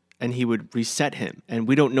glitch and he would reset him. And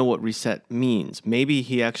we don't know what reset means. Maybe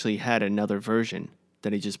he actually had another version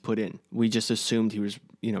that he just put in. We just assumed he was,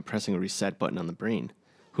 pressing a reset button on the brain.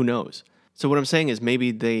 Who knows? So what I'm saying is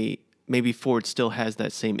maybe Ford still has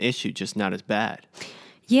that same issue, just not as bad.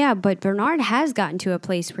 Yeah, but Bernard has gotten to a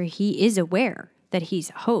place where he is aware that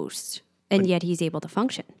he's a host, and yet he's able to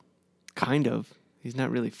function. Kind of. He's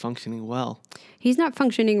not really functioning well. He's not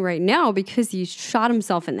functioning right now because he shot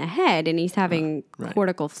himself in the head and he's having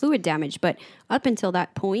cortical fluid damage. But up until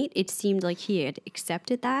that point, it seemed like he had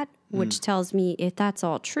accepted that, which tells me if that's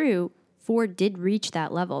all true, Ford did reach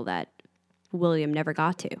that level that William never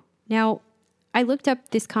got to. Now, I looked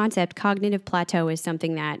up this concept. Cognitive plateau is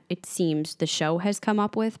something that it seems the show has come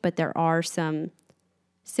up with, but there are some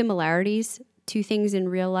similarities to things in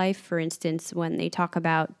real life. For instance, when they talk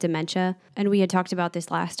about dementia, and we had talked about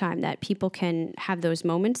this last time, that people can have those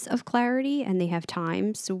moments of clarity and they have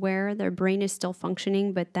times where their brain is still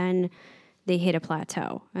functioning, but then they hit a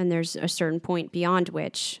plateau and there's a certain point beyond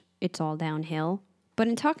which it's all downhill. But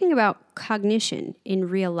in talking about cognition in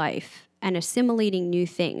real life and assimilating new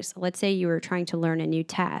things, let's say you were trying to learn a new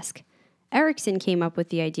task, Erikson came up with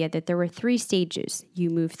the idea that there were 3 stages you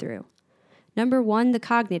move through. Number 1, the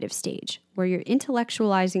cognitive stage, where you're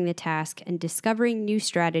intellectualizing the task and discovering new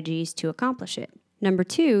strategies to accomplish it. Number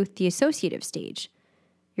 2, the associative stage.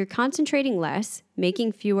 You're concentrating less,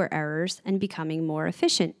 making fewer errors, and becoming more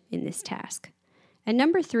efficient in this task. And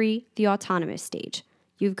number 3, the autonomous stage.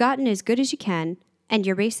 You've gotten as good as you can, and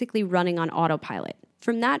you're basically running on autopilot.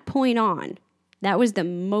 From that point on, that was the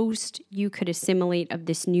most you could assimilate of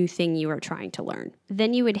this new thing you were trying to learn.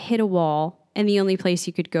 Then you would hit a wall, and the only place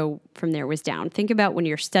you could go from there was down. Think about when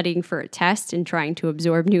you're studying for a test and trying to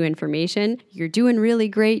absorb new information. You're doing really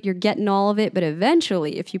great, you're getting all of it, but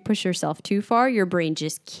eventually, if you push yourself too far, your brain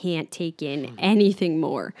just can't take in anything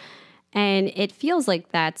more. And it feels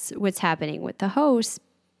like that's what's happening with the hosts,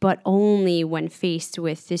 but only when faced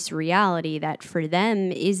with this reality that for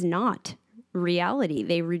them is not reality.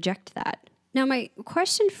 They reject that. Now, my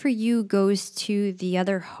question for you goes to the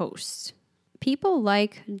other hosts. People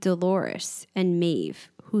like Dolores and Maeve,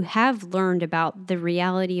 who have learned about the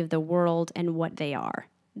reality of the world and what they are.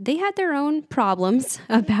 They had their own problems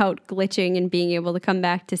about glitching and being able to come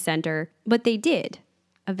back to center, but they did,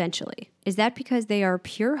 eventually. Is that because they are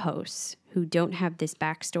pure hosts who don't have this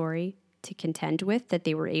backstory to contend with, that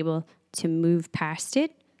they were able to move past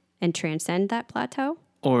it and transcend that plateau?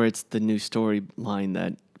 Or it's the new storyline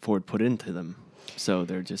that Ford put into them, so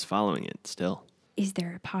they're just following it still. Is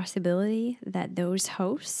there a possibility that those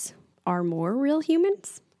hosts are more real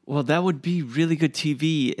humans? Well, that would be really good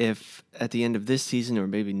TV if at the end of this season or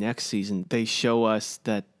maybe next season, they show us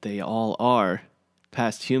that they all are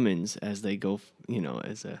past humans as they go,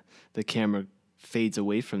 as the camera fades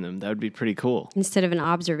away from them. That would be pretty cool. Instead of an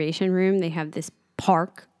observation room, they have this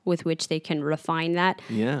park with which they can refine that.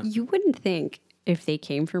 Yeah. You wouldn't think if they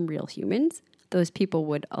came from real humans, those people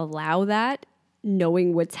would allow that,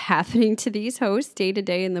 knowing what's happening to these hosts day to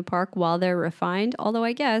day in the park while they're refined. Although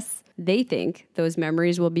I guess they think those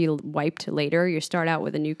memories will be wiped later. You start out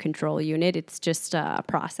with a new control unit. It's just a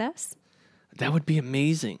process. That would be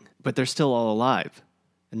amazing. But they're still all alive,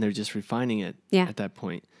 and they're just refining it at that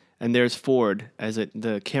point. And there's Ford. As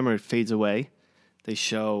the camera fades away, they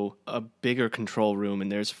show a bigger control room,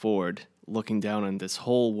 and there's Ford looking down on this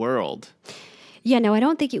whole world. Yeah, no, I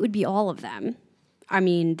don't think it would be all of them. I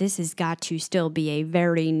mean, this has got to still be a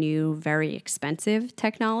very new, very expensive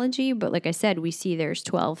technology. But like I said, we see there's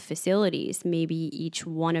 12 facilities. Maybe each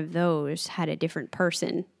one of those had a different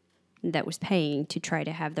person that was paying to try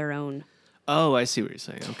to have their own. Oh, I see what you're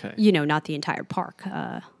saying. Okay. Not the entire park.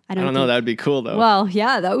 I don't know. That would be cool, though. Well,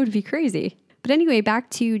 yeah, that would be crazy. But anyway, back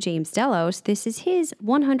to James Delos. This is his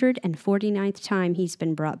 149th time he's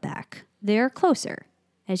been brought back. They're closer.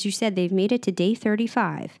 As you said, they've made it to day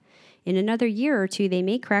 35. In another year or two, they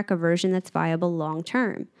may crack a version that's viable long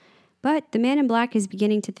term. But the Man in Black is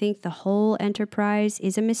beginning to think the whole enterprise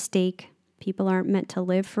is a mistake. People aren't meant to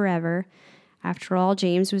live forever. After all,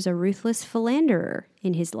 James was a ruthless philanderer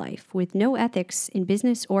in his life, with no ethics in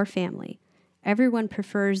business or family. Everyone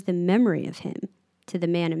prefers the memory of him to the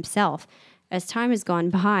man himself. As time has gone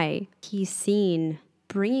by, he's seen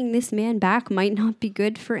bringing this man back might not be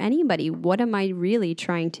good for anybody. What am I really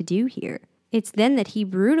trying to do here? It's then that he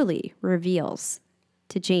brutally reveals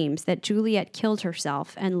to James that Juliet killed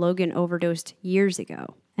herself and Logan overdosed years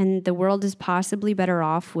ago. And the world is possibly better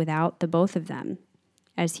off without the both of them.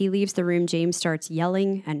 As he leaves the room, James starts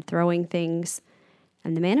yelling and throwing things.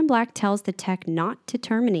 And the Man in Black tells the tech not to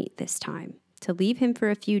terminate this time, to leave him for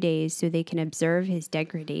a few days so they can observe his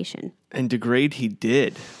degradation. And degrade he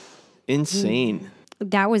did. Insane.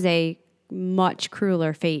 That was a much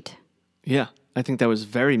crueler fate. Yeah, I think that was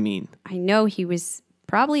very mean. I know he was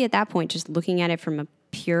probably at that point just looking at it from a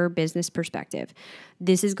pure business perspective.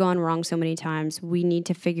 This has gone wrong so many times. We need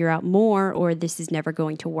to figure out more or this is never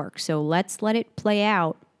going to work. So let's let it play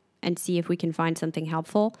out and see if we can find something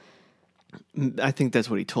helpful. I think that's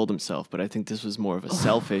what he told himself, but I think this was more of a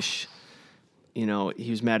selfish, he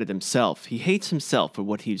was mad at himself. He hates himself for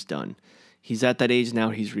what he's done. He's at that age now,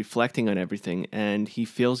 he's reflecting on everything, and he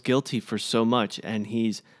feels guilty for so much, and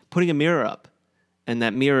he's putting a mirror up, and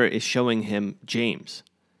that mirror is showing him James.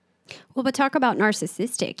 Well, but talk about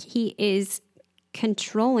narcissistic. He is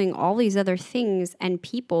controlling all these other things and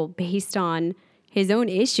people based on his own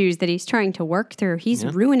issues that he's trying to work through. He's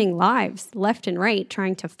ruining lives left and right,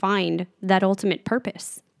 trying to find that ultimate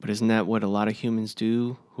purpose. But isn't that what a lot of humans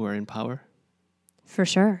do who are in power? For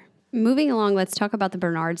sure. Moving along, let's talk about the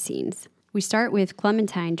Bernard scenes. We start with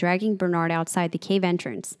Clementine dragging Bernard outside the cave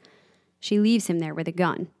entrance. She leaves him there with a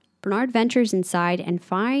gun. Bernard ventures inside and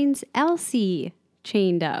finds Elsie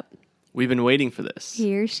chained up. We've been waiting for this.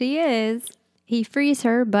 Here she is. He frees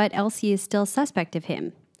her, but Elsie is still suspect of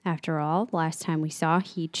him. After all, last time we saw,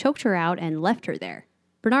 he choked her out and left her there.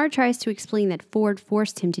 Bernard tries to explain that Ford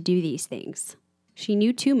forced him to do these things. She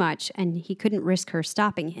knew too much, and he couldn't risk her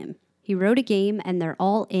stopping him. He wrote a game, and they're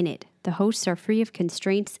all in it. The hosts are free of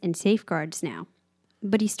constraints and safeguards now.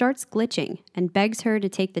 But he starts glitching and begs her to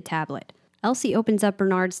take the tablet. Elsie opens up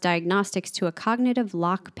Bernard's diagnostics to a cognitive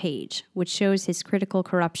lock page, which shows his critical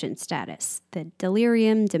corruption status, the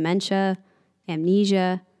delirium, dementia,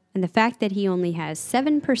 amnesia, and the fact that he only has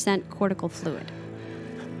 7% cortical fluid.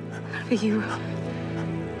 But you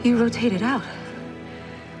rotated out.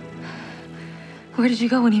 Where did you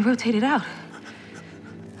go when you rotated out?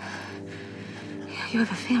 You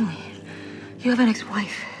have a family. You have an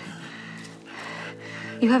ex-wife.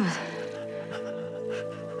 You have a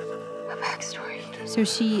backstory. So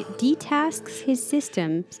she detasks his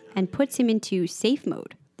systems and puts him into safe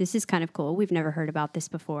mode. This is kind of cool. We've never heard about this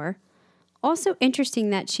before. Also interesting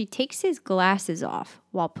that she takes his glasses off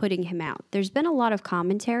while putting him out. There's been a lot of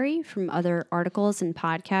commentary from other articles and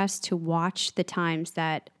podcasts to watch the times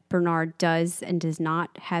that Bernard does and does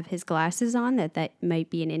not have his glasses on, that might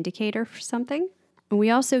be an indicator for something. And we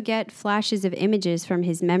also get flashes of images from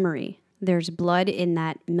his memory. There's blood in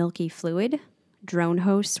that milky fluid, drone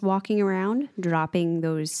hosts walking around, dropping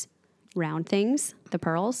those round things, the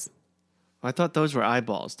pearls. I thought those were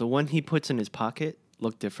eyeballs. The one he puts in his pocket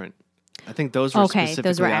looked different. I think those were specifically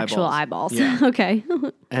those were actual eyeballs. Yeah. Okay.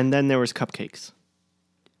 And then there was cupcakes.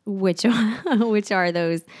 Which are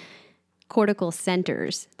those cortical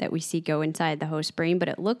centers that we see go inside the host brain, but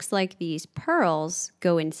it looks like these pearls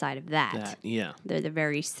go inside of that. Yeah. They're the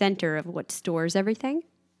very center of what stores everything.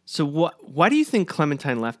 So why do you think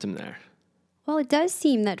Clementine left him there? Well, it does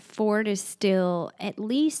seem that Ford is still at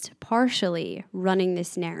least partially running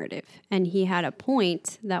this narrative, and he had a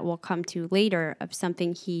point that we'll come to later of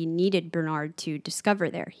something he needed Bernard to discover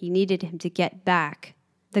there. He needed him to get back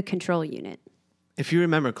the control unit. If you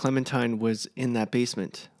remember, Clementine was in that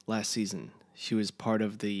basement last season. She was part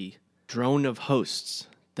of the drone of hosts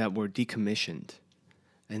that were decommissioned.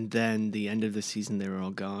 And then the end of the season, they were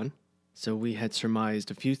all gone. So we had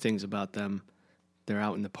surmised a few things about them. They're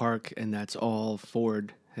out in the park, and that's all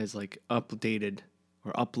Ford has updated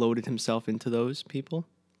or uploaded himself into those people.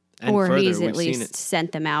 And or further, he's at we've seen least it.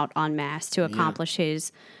 sent them out en masse to accomplish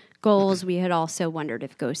his goals. We had also wondered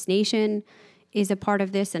if Ghost Nation is a part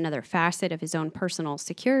of this, another facet of his own personal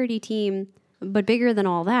security team. But bigger than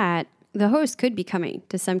all that, the host could be coming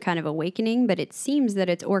to some kind of awakening, but it seems that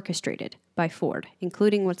it's orchestrated by Ford,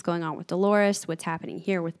 including what's going on with Dolores, what's happening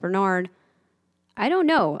here with Bernard. I don't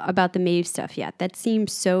know about the Maeve stuff yet. That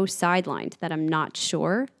seems so sidelined that I'm not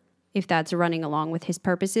sure if that's running along with his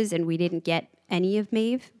purposes, and we didn't get any of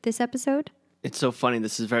Maeve this episode. It's so funny.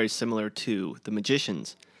 This is very similar to The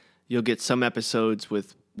Magicians. You'll get some episodes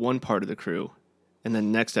with one part of the crew, and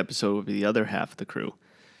then next episode will be the other half of the crew.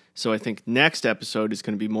 So I think next episode is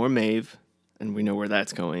going to be more Maeve, and we know where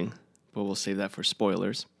that's going, but we'll save that for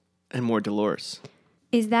spoilers, and more Dolores.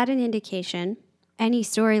 Is that an indication? Any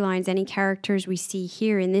storylines, any characters we see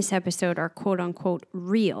here in this episode are quote-unquote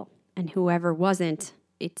real, and whoever wasn't,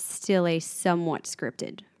 it's still a somewhat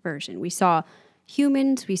scripted version. We saw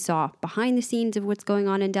humans, we saw behind the scenes of what's going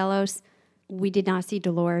on in Delos. We did not see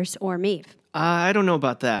Dolores or Maeve. I don't know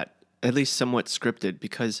about that, at least somewhat scripted,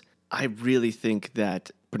 because I really think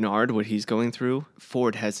that Bernard, what he's going through,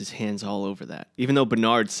 Ford has his hands all over that. Even though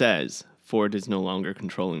Bernard says, Ford is no longer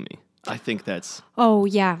controlling me. I think that's... Oh,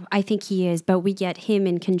 yeah, I think he is, but we get him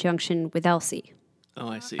in conjunction with Elsie. Oh,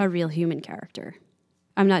 I see. A real human character.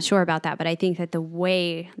 I'm not sure about that, but I think that the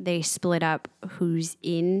way they split up who's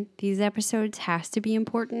in these episodes has to be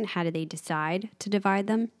important. How do they decide to divide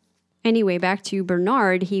them? Anyway, back to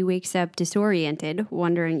Bernard. He wakes up disoriented,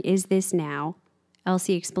 wondering, is this now?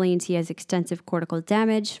 Elsie explains he has extensive cortical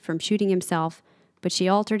damage from shooting himself, but she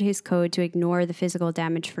altered his code to ignore the physical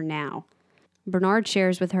damage for now. Bernard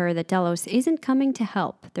shares with her that Delos isn't coming to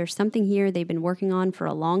help. There's something here they've been working on for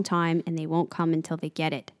a long time, and they won't come until they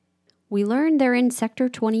get it. We learn they're in Sector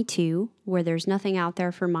 22, where there's nothing out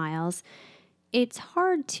there for miles. It's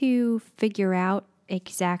hard to figure out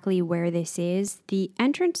exactly where this is. The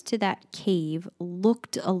entrance to that cave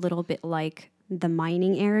looked a little bit like the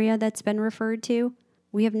mining area that's been referred to.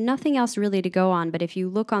 We have nothing else really to go on, but if you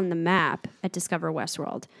look on the map at Discover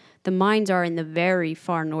Westworld, the mines are in the very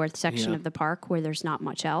far north section of the park where there's not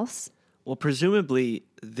much else. Well, presumably,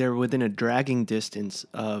 they're within a dragging distance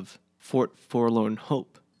of Fort Forlorn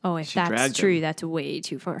Hope. Oh, if that's true, that's way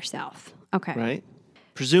too far south. Okay. Right?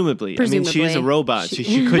 Presumably. I mean, she is a robot, so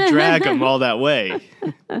she could drag them all that way.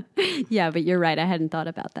 Yeah, but you're right. I hadn't thought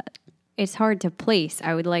about that. It's hard to place.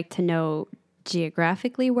 I would like to know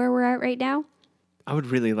geographically where we're at right now. I would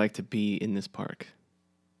really like to be in this park.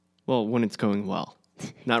 Well, when it's going well.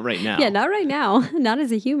 Not right now. Yeah, not right now. Not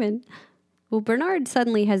as a human. Well, Bernard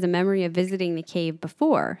suddenly has a memory of visiting the cave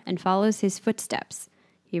before and follows his footsteps.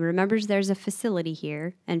 He remembers there's a facility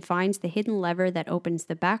here and finds the hidden lever that opens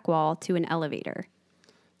the back wall to an elevator.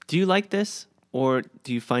 Do you like this, or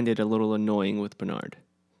do you find it a little annoying with Bernard?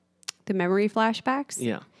 The memory flashbacks?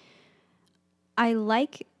 Yeah. I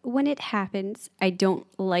like when it happens. I don't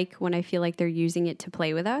like when I feel like they're using it to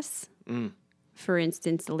play with us. For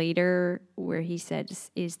instance, later where he says,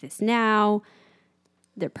 is this now?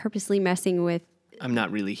 They're purposely messing with I'm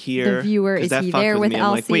not really here. the viewer. Is he there with me.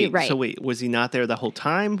 Elsie? I'm like, wait, was he not there the whole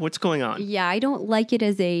time? What's going on? Yeah, I don't like it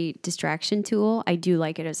as a distraction tool. I do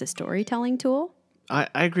like it as a storytelling tool. I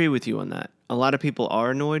agree with you on that. A lot of people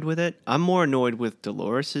are annoyed with it. I'm more annoyed with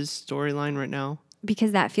Dolores' storyline right now.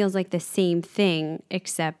 Because that feels like the same thing,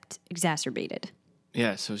 except exacerbated.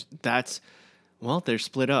 Yeah, so that's... Well, they're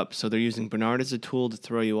split up. So they're using Bernard as a tool to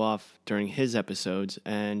throw you off during his episodes,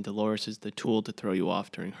 and Dolores is the tool to throw you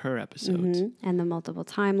off during her episodes. Mm-hmm. And the multiple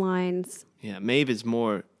timelines. Yeah, Maeve is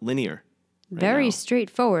more linear. Very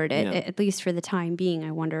straightforward, at least for the time being.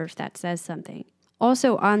 I wonder if that says something.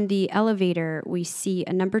 Also, on the elevator, we see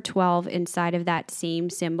a number 12 inside of that same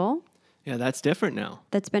symbol. Yeah, that's different now.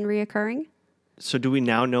 That's been reoccurring. So do we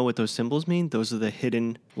now know what those symbols mean? Those are the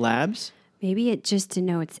hidden labs? Maybe it just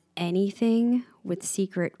denotes anything with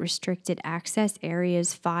secret restricted access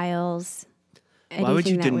areas, files. Why would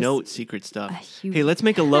you denote secret stuff? Hey, let's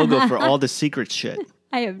make a logo for all the secret shit.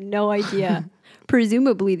 I have no idea.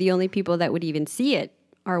 Presumably, the only people that would even see it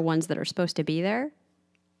are ones that are supposed to be there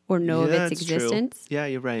or know of its existence. True. Yeah,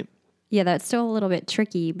 you're right. Yeah, that's still a little bit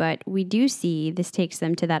tricky, but we do see this takes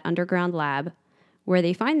them to that underground lab where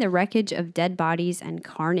they find the wreckage of dead bodies and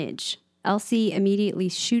carnage. Elsie immediately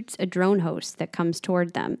shoots a drone host that comes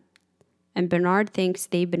toward them, and Bernard thinks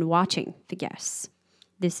they've been watching the guests.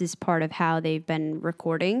 This is part of how they've been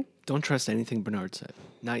recording. Don't trust anything Bernard said.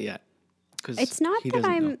 Not yet. It's not that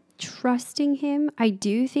I'm trusting him. I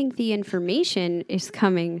do think the information is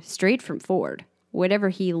coming straight from Ford. Whatever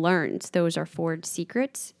he learns, those are Ford's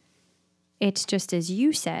secrets. It's just as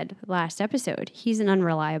you said last episode, he's an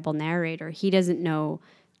unreliable narrator. He doesn't know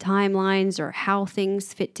timelines or how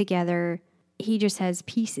things fit together. He just has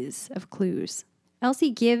pieces of clues. Elsie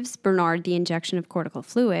gives Bernard the injection of cortical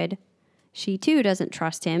fluid. She too doesn't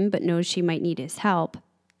trust him, but knows she might need his help.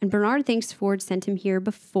 And Bernard thinks Ford sent him here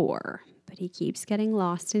before, but he keeps getting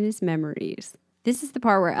lost in his memories. This is the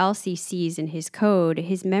part where Elsie sees in his code,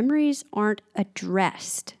 his memories aren't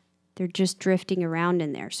addressed. They're just drifting around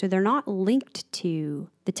in there. So they're not linked to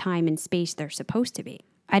the time and space they're supposed to be.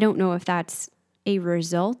 I don't know if that's a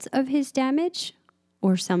result of his damage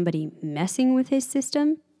or somebody messing with his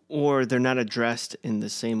system. Or they're not addressed in the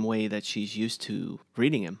same way that she's used to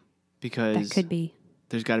reading him, because That could be.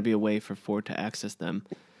 there's got to be a way for Ford to access them.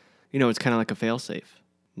 You know, it's kind of like a failsafe.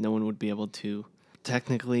 No one would be able to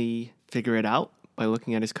technically figure it out by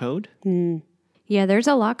looking at his code. Yeah, there's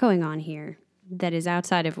a lot going on here that is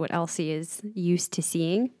outside of what Elsie is used to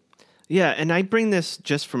seeing. Yeah, and I bring this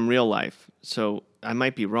just from real life, so I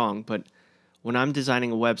might be wrong, but when I'm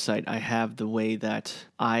designing a website, I have the way that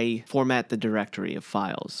I format the directory of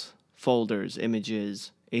files, folders,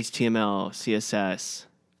 images, HTML, CSS,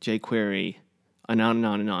 jQuery, and on and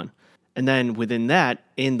on and on. And then within that,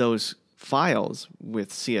 in those files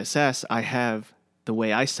with CSS, I have the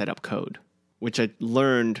way I set up code, which I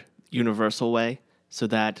learned universal way, so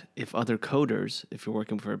that if other coders, if you're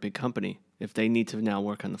working for a big company, if they need to now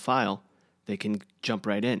work on the file, they can jump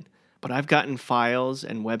right in. But I've gotten files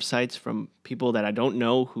and websites from people that I don't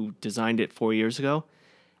know who designed it 4 years ago,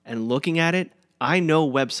 and looking at it, I know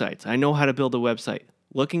websites. I know how to build a website.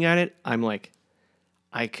 Looking at it, I'm like,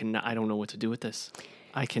 I don't know what to do with this.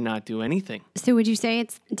 I cannot do anything. So would you say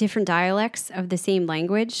it's different dialects of the same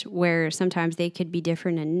language where sometimes they could be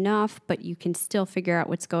different enough, but you can still figure out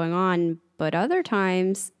what's going on, but other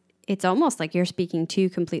times it's almost like you're speaking two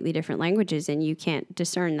completely different languages and you can't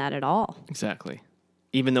discern that at all. Exactly.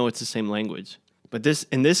 Even though it's the same language. But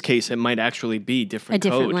in this case, it might actually be different A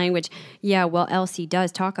different code. language. Yeah, well, Elsie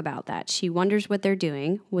does talk about that. She wonders what they're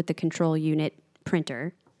doing with the control unit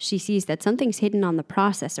printer. She sees that something's hidden on the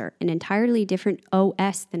processor, an entirely different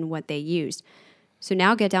OS than what they used. So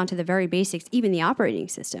now get down to the very basics. Even the operating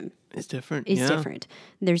system It's different. is yeah. different.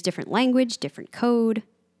 There's different language, different code.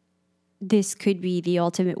 This could be the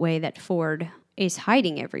ultimate way that Ford is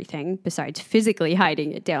hiding everything, besides physically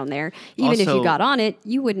hiding it down there. Even if you Also- got on it,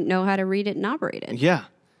 you wouldn't know how to read it and operate it. Yeah.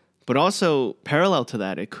 But also, parallel to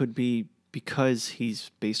that, it could be because he's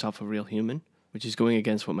based off a real human, which is going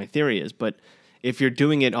against what my theory is. But if you're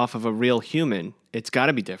doing it off of a real human, it's got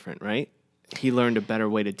to be different, right? He learned a better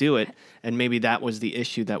way to do it. And maybe that was the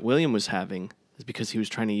issue that William was having, is because he was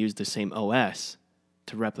trying to use the same OS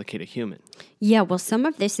to replicate a human. Yeah, well, some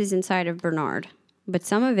of this is inside of Bernard, but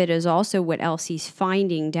some of it is also what Elsie's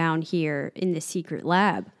finding down here in the secret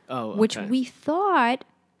lab, which okay. we thought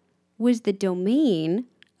was the domain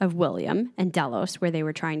of William and Delos, where they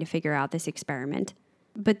were trying to figure out this experiment.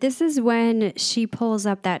 But this is when she pulls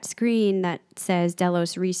up that screen that says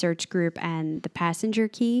Delos Research Group and the passenger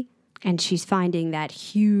key, and she's finding that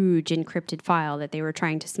huge encrypted file that they were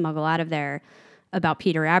trying to smuggle out of there about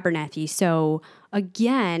Peter Abernathy. So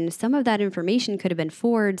again, some of that information could have been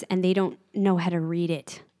Ford's, and they don't know how to read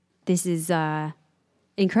it. This is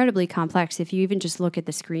incredibly complex. If you even just look at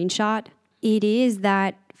the screenshot, it is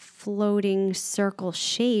that floating circle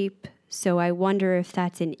shape. So I wonder if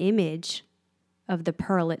that's an image of the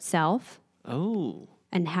pearl itself Oh,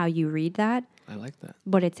 and how you read that. I like that.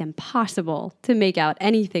 But it's impossible to make out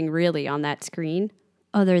anything really on that screen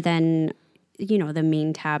other than, you know, the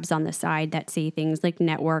main tabs on the side that say things like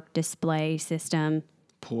network, display, system.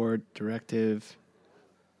 Port, directive.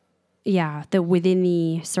 Yeah, within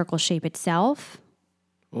the circle shape itself.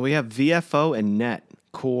 Well, we have VFO and net,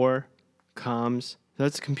 core, comms.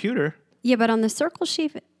 That's computer. Yeah, but on the circle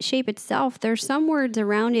shape itself, there's some words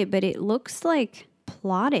around it, but it looks like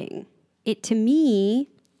plotting. To me,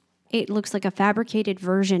 it looks like a fabricated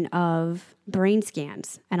version of brain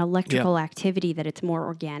scans and electrical activity, that it's more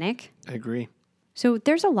organic. I agree. So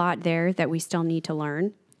there's a lot there that we still need to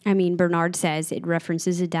learn. I mean, Bernard says it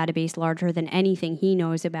references a database larger than anything he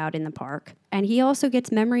knows about in the park. And he also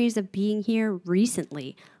gets memories of being here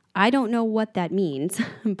recently. I don't know what that means,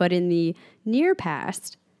 but in the near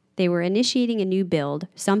past, they were initiating a new build.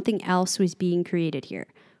 Something else was being created here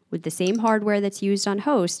with the same hardware that's used on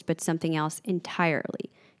Host, but something else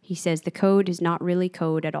entirely. He says the code is not really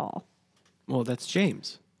code at all. Well, that's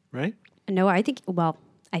James, right? No, I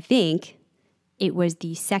think it was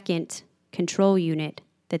the second control unit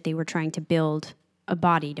that they were trying to build a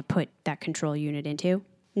body to put that control unit into.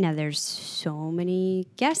 Now, there's so many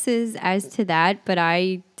guesses as to that, but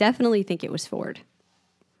I definitely think it was Ford.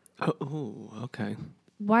 Oh, okay.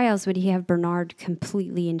 Why else would he have Bernard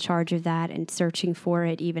completely in charge of that and searching for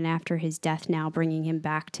it even after his death, now bringing him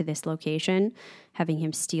back to this location, having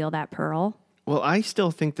him steal that pearl? Well, I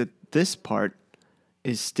still think that this part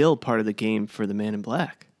is still part of the game for the Man in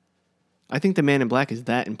Black. I think the Man in Black is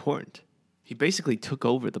that important. He basically took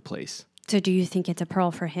over the place. So do you think it's a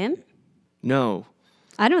pearl for him? No.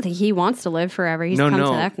 I don't think he wants to live forever. He's come to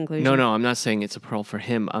that conclusion. No, I'm not saying it's a pearl for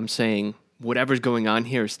him. I'm saying whatever's going on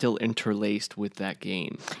here is still interlaced with that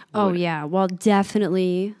game. Oh, yeah. Well,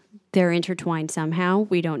 definitely they're intertwined somehow.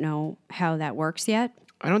 We don't know how that works yet.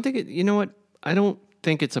 I don't think it, you know what? I don't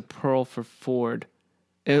think it's a pearl for Ford.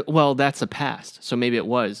 Well, that's a past. So maybe it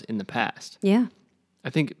was in the past. Yeah. I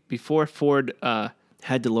think before Ford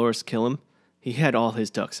had Dolores kill him, he had all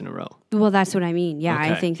his ducks in a row. Well, that's what I mean. Yeah,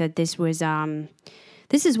 I Okay. think that this was,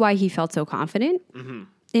 this is why he felt so confident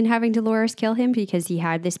in having Dolores kill him, because he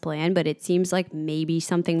had this plan, but it seems like maybe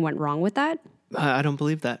something went wrong with that. I don't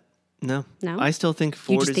believe that. No. No? I still think You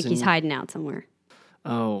Ford just is think in... he's hiding out somewhere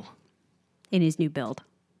Oh, in his new build.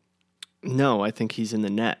 no, I think he's in the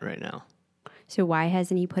net right now. So why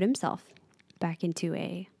hasn't he put himself back into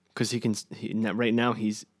a, Because right now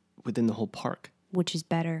he's within the whole park. which is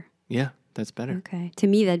better? Yeah, that's better. Okay. To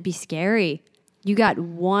me, that'd be scary. You got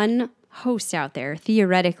one host out there,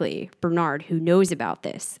 theoretically, Bernard, who knows about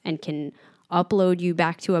this and can upload you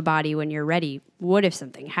back to a body when you're ready. What if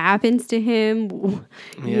something happens to him?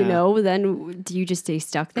 You Yeah. know, then do you just stay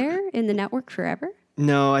stuck there in the network forever?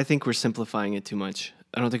 No, I think we're simplifying it too much.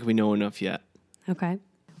 I don't think we know enough yet. Okay.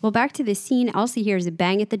 Well, back to the scene, Elsie hears a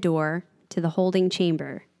bang at the door to the holding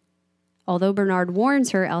chamber. Although Bernard warns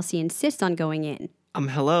her, Elsie insists on going in.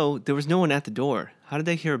 Hello? There was no one at the door. How did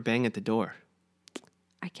they hear a bang at the door?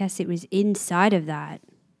 I guess it was inside of that.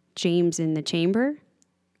 James in the chamber.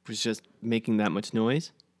 Was just making that much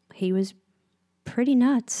noise? He was pretty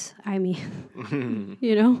nuts. I mean,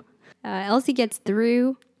 you know? Elsie gets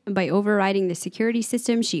through by overriding the security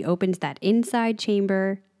system. She opens that inside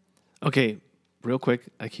chamber. Okay, real quick,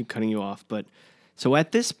 I keep cutting you off, but so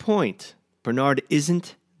at this point, Bernard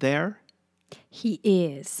isn't there? He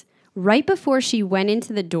is. Right before she went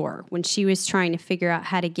into the door, when she was trying to figure out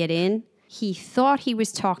how to get in, he thought he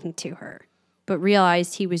was talking to her, but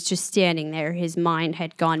realized he was just standing there. His mind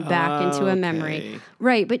had gone back into a memory. Okay.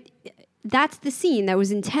 Right, but that's the scene that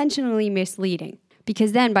was intentionally misleading.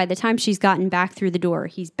 Because then by the time she's gotten back through the door,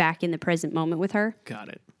 he's back in the present moment with her. Got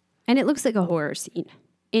it. And it looks like a horror scene.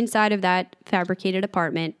 Inside of that fabricated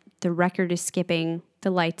apartment, the record is skipping,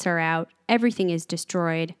 the lights are out, everything is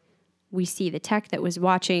destroyed. We see the tech that was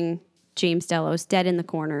watching James Delos dead in the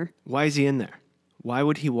corner. Why is he in there? Why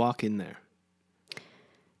would he walk in there?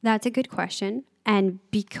 That's a good question. And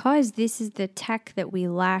because this is the tech that we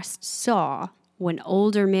last saw when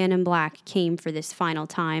older Man in Black came for this final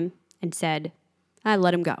time and said, I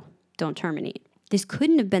let him go. Don't terminate. This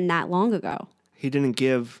couldn't have been that long ago. He didn't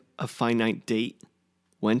give a finite date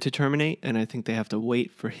when to terminate, and I think they have to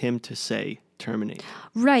wait for him to say terminate.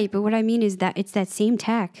 Right, but what I mean is that it's that same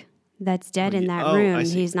tech that's dead in that Oh, I room.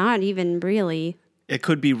 see. He's not even really. It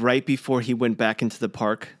could be right before he went back into the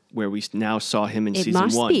park where we now saw him in It season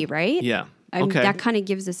must 1. be, right? Yeah. I mean, Okay. that kind of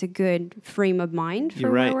gives us a good frame of mind for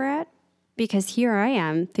You're where right. we're at. Because here I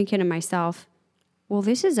am thinking to myself, well,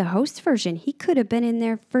 this is a host version. He could have been in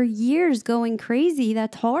there for years going crazy.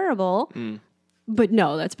 That's horrible. But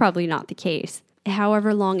no, that's probably not the case.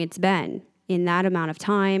 However long it's been, in that amount of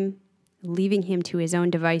time, leaving him to his own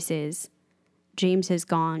devices, James has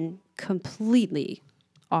gone completely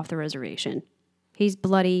off the reservation. He's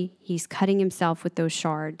bloody. He's cutting himself with those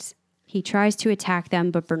shards. He tries to attack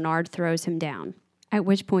them, but Bernard throws him down. At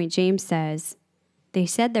which point James says, they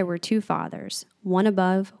said there were 2 fathers, one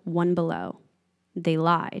above, one below. They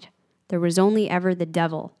lied. There was only ever the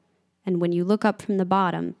devil. And when you look up from the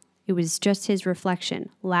bottom, it was just his reflection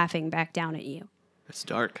laughing back down at you. It's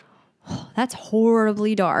dark. That's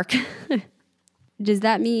horribly dark. Does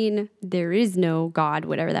that mean there is no God,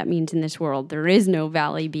 whatever that means in this world? There is no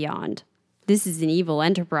valley beyond. This is an evil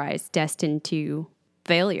enterprise destined to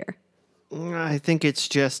failure. I think it's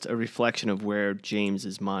just a reflection of where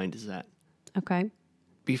James's mind is at. Okay.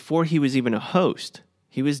 Before he was even a host,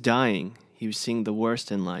 he was dying. He was seeing the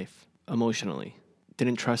worst in life, emotionally.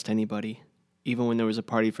 Didn't trust anybody. Even when there was a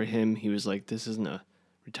party for him, he was like, this isn't a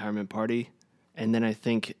retirement party. And then I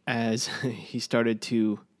think as he started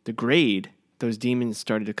to degrade, those demons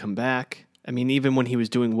started to come back. I mean, even when he was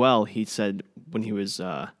doing well, he said when he was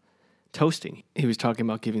toasting, he was talking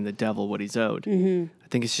about giving the devil what he's owed. I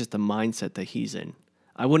think it's just the mindset that he's in.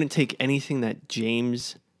 I wouldn't take anything that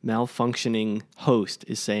James, malfunctioning host,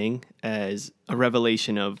 is saying as a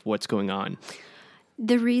revelation of what's going on.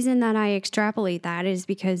 The reason that I extrapolate that is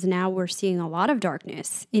because now we're seeing a lot of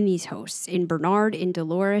darkness in these hosts. In Bernard, in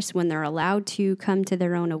Dolores, when they're allowed to come to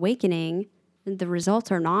their own awakening, the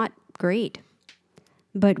results are not great.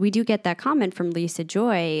 But we do get that comment from Lisa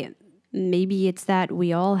Joy. Maybe it's that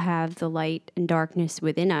we all have the light and darkness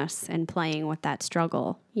within us and playing with that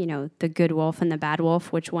struggle. You know, the good wolf and the bad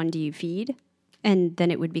wolf, which one do you feed? And then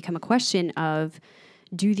it would become a question of,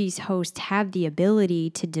 do these hosts have the ability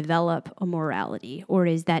to develop a morality, or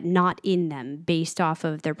is that not in them based off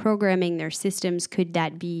of their programming, their systems? Could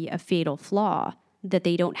that be a fatal flaw, that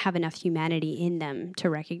they don't have enough humanity in them to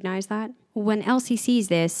recognize that? When Elsie sees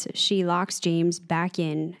this, she locks James back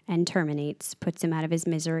in and terminates, puts him out of his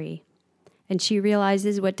misery. And she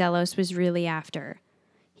realizes what Delos was really after.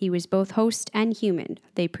 He was both host and human.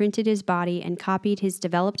 They printed his body and copied his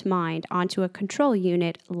developed mind onto a control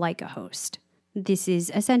unit like a host. This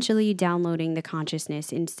is essentially downloading the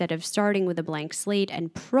consciousness. Instead of starting with a blank slate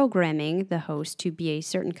and programming the host to be a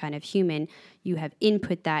certain kind of human, you have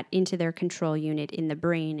input that into their control unit in the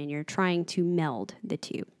brain, and you're trying to meld the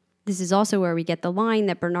two. This is also where we get the line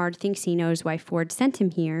that Bernard thinks he knows why Ford sent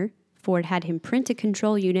him here. Ford had him print a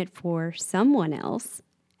control unit for someone else,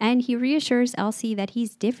 and he reassures Elsie that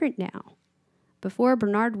he's different now. Before,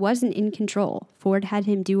 Bernard wasn't in control. Ford had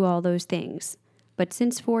him do all those things. But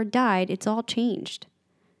since Ford died, it's all changed.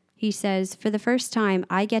 He says, for the first time,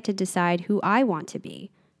 I get to decide who I want to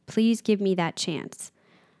be. Please give me that chance.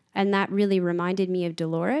 And that really reminded me of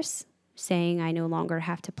Dolores, saying I no longer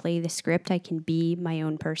have to play the script. I can be my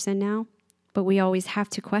own person now. But we always have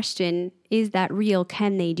to question, is that real?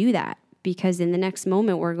 Can they do that? Because in the next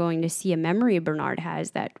moment, we're going to see a memory Bernard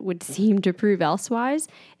has that would seem to prove elsewise.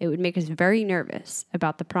 It would make us very nervous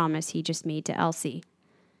about the promise he just made to Elsie.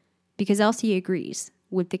 Because Elsie agrees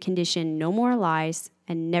with the condition no more lies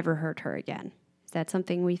and never hurt her again. Is that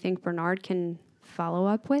something we think Bernard can follow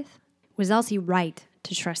up with? Was Elsie right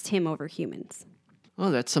to trust him over humans? Oh,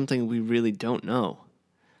 that's something we really don't know.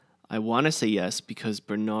 I want to say yes because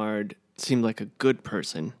Bernard seemed like a good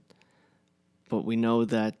person, but we know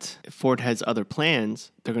that if Ford has other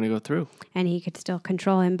plans, they're going to go through. And he could still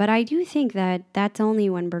control him. But I do think that that's only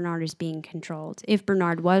when Bernard is being controlled. If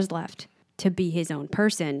Bernard was left to be his own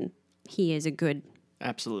person, he is a good,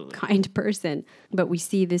 absolutely kind person. But we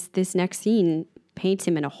see this next scene paints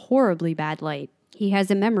him in a horribly bad light. He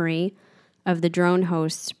has a memory of the drone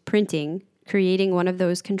hosts printing, creating one of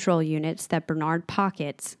those control units that Bernard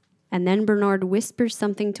pockets. And then Bernard whispers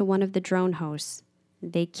something to one of the drone hosts.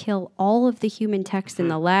 They kill all of the human techs in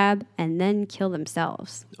the lab and then kill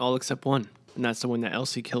themselves. All except one. And that's the one that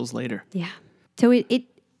Elsie kills later. Yeah. So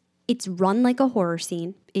it's run like a horror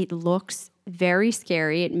scene. It looks very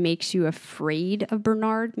scary. It makes you afraid of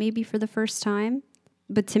Bernard, maybe for the first time.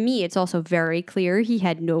 But to me, it's also very clear he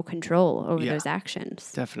had no control over those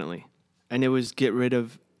actions. Definitely. And it was get rid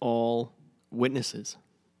of all witnesses.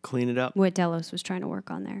 Clean it up. What Delos was trying to work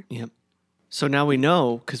on there. Yep. So now we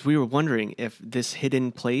know, because we were wondering if this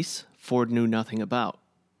hidden place Ford knew nothing about.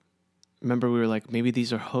 Remember, we were like, maybe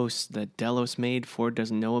these are hosts that Delos made. Ford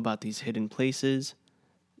doesn't know about these hidden places.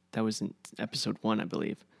 That was in episode 1, I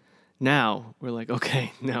believe. Now, we're like,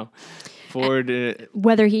 okay, no. Ford...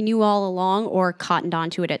 whether he knew all along or cottoned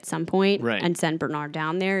onto it at some point right. and sent Bernard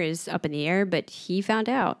down there is up in the air, but he found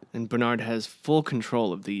out. And Bernard has full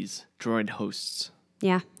control of these droid hosts.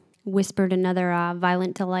 Yeah. Whispered another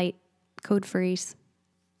violent delight code phrase.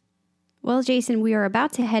 Well, Jason, we are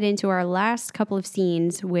about to head into our last couple of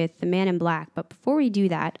scenes with the Man in Black, but before we do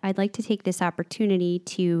that, I'd like to take this opportunity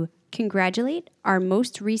to congratulate our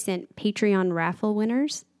most recent Patreon raffle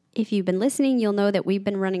winners. If you've been listening, you'll know that we've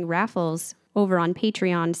been running raffles over on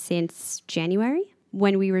Patreon since January,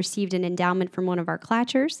 when we received an endowment from one of our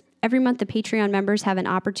Clatchers. Every month, the Patreon members have an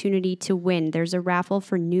opportunity to win. There's a raffle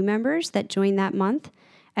for new members that join that month,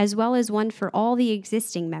 as well as one for all the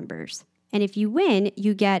existing members. And if you win,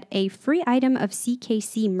 you get a free item of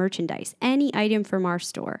CKC merchandise, any item from our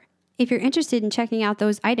store. If you're interested in checking out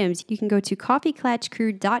those items, you can go to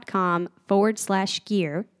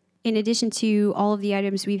coffeeclatchcrew.com/gear. In addition to all of the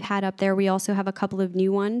items we've had up there, we also have a couple of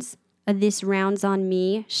new ones. A This Rounds on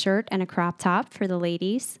Me shirt and a crop top for the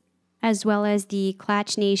ladies, as well as the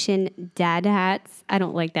Clatch Nation dad hats. I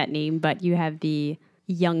don't like that name, but you have the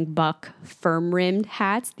Young Buck firm-rimmed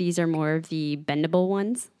hats. These are more of the bendable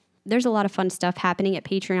ones. There's a lot of fun stuff happening at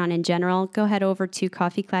Patreon in general. Go head over to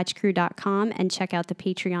coffeeclatchcrew.com and check out the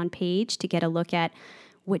Patreon page to get a look at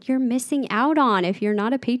what you're missing out on if you're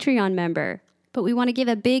not a Patreon member. But we want to give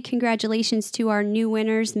a big congratulations to our new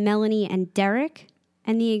winners, Melanie and Derek,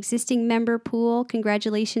 and the existing member pool.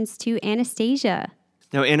 Congratulations to Anastasia.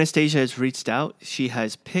 Now, Anastasia has reached out. She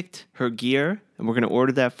has picked her gear, and we're going to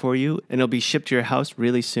order that for you, and it'll be shipped to your house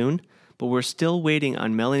really soon. But we're still waiting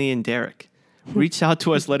on Melanie and Derek. Reach out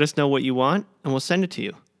to us, let us know what you want, and we'll send it to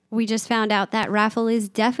you. We just found out that raffle is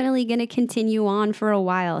definitely going to continue on for a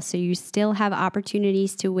while, so you still have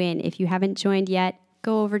opportunities to win. If you haven't joined yet,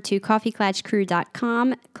 go over to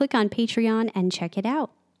coffeeclatchcrew.com, click on Patreon, and check it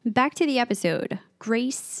out. Back to the episode.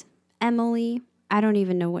 Grace, Emily, I don't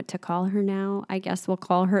even know what to call her now. I guess we'll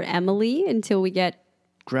call her Emily until we get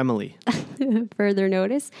Gremily. further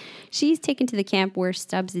notice. She's taken to the camp where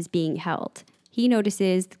Stubbs is being held. He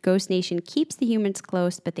notices the Ghost Nation keeps the humans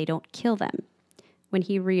close, but they don't kill them. When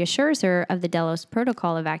he reassures her of the Delos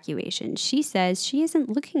protocol evacuation, she says she isn't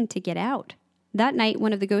looking to get out. That night,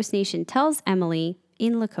 one of the Ghost Nation tells Emily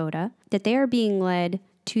in Lakota that they are being led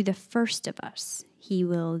to the first of us. He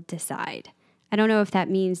will decide. I don't know if that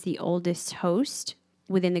means the oldest host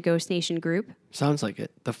within the Ghost Nation group, Sounds like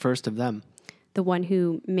it. The first of them. the one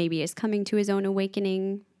who maybe is coming to his own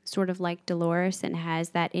awakening, sort of like Dolores, and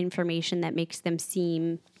has that information that makes them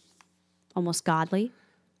seem almost godly.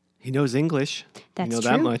 He knows English. That's we know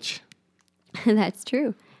that true. much. That's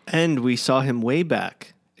true. And we saw him way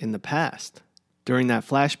back in the past during that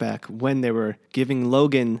flashback when they were giving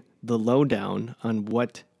Logan the lowdown on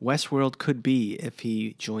what Westworld could be if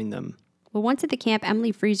he joined them. Well, once at the camp,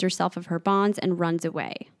 Emily frees herself of her bonds and runs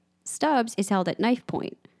away. Stubbs is held at knife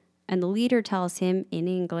point, and the leader tells him in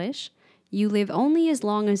English, "You live only as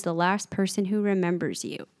long as the last person who remembers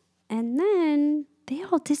you." And then they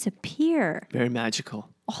all disappear. Very magical.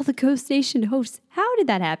 All the Ghost Nation hosts. How did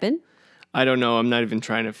that happen? I don't know. I'm not even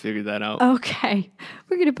trying to figure that out. Okay,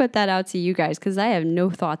 we're going to put that out to you guys because I have no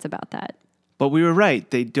thoughts about that. But we were right.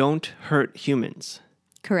 They don't hurt humans.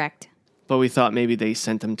 Correct. But we thought maybe they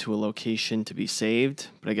sent them to a location to be saved,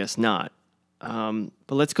 but I guess not.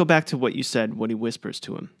 But let's go back to what you said, what he whispers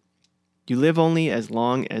to him. You live only as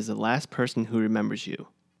long as the last person who remembers you.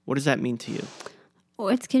 What does that mean to you? Well,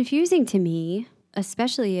 it's confusing to me,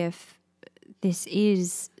 especially if this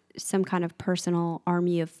is some kind of personal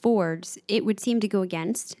army of Fords. It would seem to go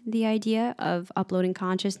against the idea of uploading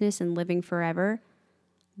consciousness and living forever.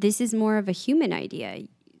 This is more of a human idea.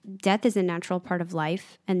 Death is a natural part of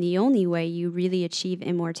life, and the only way you really achieve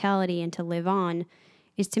immortality and to live on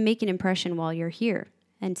is to make an impression while you're here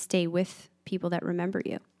and stay with people that remember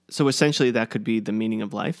you. So essentially that could be the meaning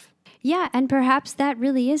of life? Yeah, and perhaps that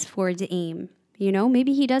really is Ford's aim. You know,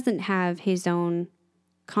 maybe he doesn't have his own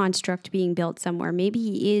construct being built somewhere. Maybe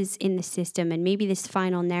he is in the system, and maybe this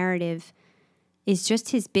final narrative is just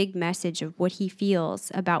his big message of what he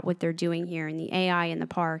feels about what they're doing here in the AI in the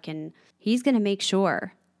park, and he's going to make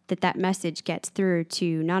sure that that message gets through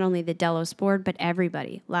to not only the Delos board, but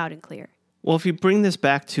everybody, loud and clear. Well, if you bring this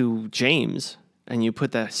back to James and you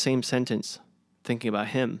put that same sentence, thinking about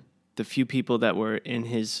him, the few people that were in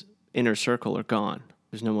his inner circle are gone.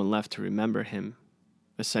 There's no one left to remember him,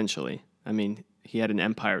 essentially. I mean, he had an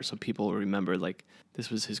empire, so people will remember, like, this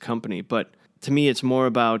was his company. But to me, it's more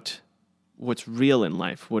about what's real in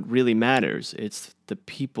life, what really matters. It's the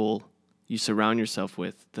people you surround yourself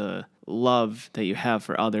with, the love that you have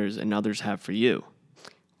for others and others have for you.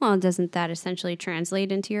 Well, doesn't that essentially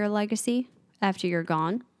translate into your legacy after you're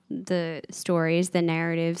gone? The stories, the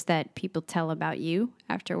narratives that people tell about you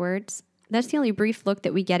afterwards. That's the only brief look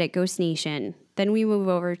that we get at Ghost Nation. Then we move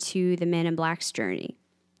over to the Men in Black's journey.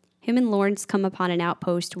 Him and Lawrence come upon an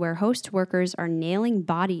outpost where host workers are nailing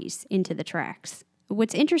bodies into the tracks.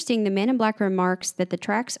 What's interesting, the Man in Black remarks that the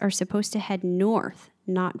tracks are supposed to head north,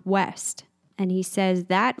 not west. And he says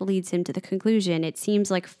that leads him to the conclusion it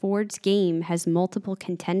seems like Ford's game has multiple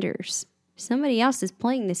contenders. Somebody else is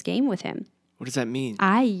playing this game with him. What does that mean?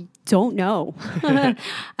 I don't know.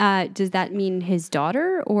 Does that mean his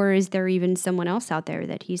daughter, or is there even someone else out there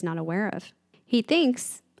that he's not aware of? He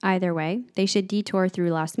thinks, either way, they should detour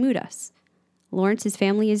through Las Mudas. Lawrence's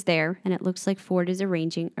family is there, and it looks like Ford is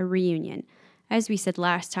arranging a reunion. As we said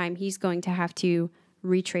last time, he's going to have to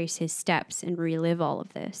retrace his steps and relive all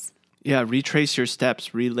of this. Yeah, retrace your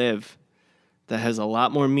steps, relive. That has a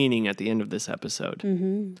lot more meaning at the end of this episode.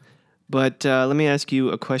 Mm-hmm. But let me ask you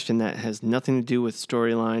a question that has nothing to do with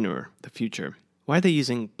storyline or the future. Why are they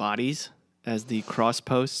using bodies as the cross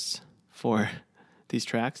posts for these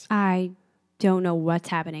tracks? I don't know what's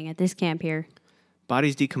happening at this camp here.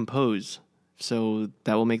 Bodies decompose, so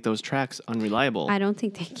that will make those tracks unreliable. I don't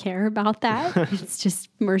think they care about that. It's just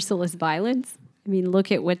merciless violence. I mean,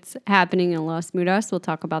 look at what's happening in Las Mudas. We'll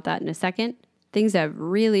talk about that in a second. Things have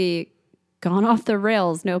really gone off the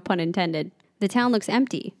rails, no pun intended. The town looks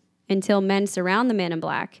empty until men surround the Man in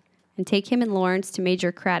Black and take him and Lawrence to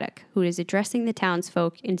Major Craddock, who is addressing the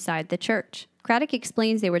townsfolk inside the church. Craddock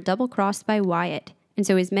explains they were double-crossed by Wyatt, and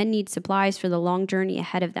so his men need supplies for the long journey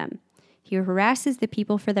ahead of them. He harasses the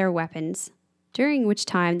people for their weapons, during which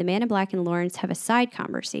time the Man in Black and Lawrence have a side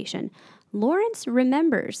conversation. Lawrence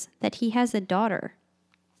remembers that he has a daughter,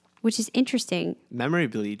 which is interesting. Memory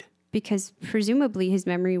bleed. Because presumably his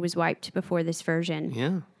memory was wiped before this version.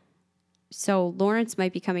 Yeah. So Lawrence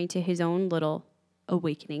might be coming to his own little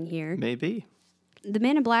awakening here. Maybe. The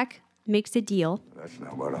Man in Black makes a deal. That's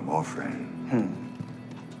not what I'm offering.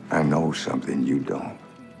 I know something you don't.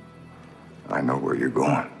 I know where you're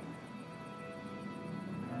going.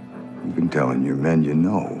 You've been telling your men you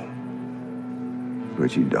know,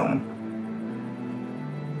 but you don't.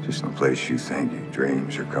 Just some place you think your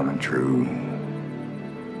dreams are coming true.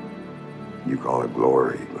 You call it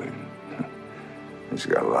glory, but it's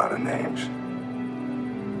got a lot of names.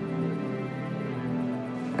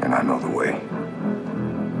 And I know the way.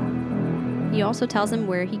 He also tells him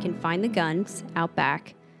where he can find the guns out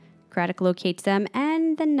back. Craddock locates them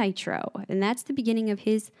and the nitro. And that's the beginning of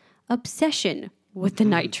his obsession with the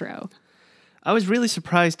nitro. I was really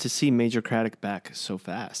surprised to see Major Craddock back so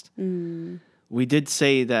fast. We did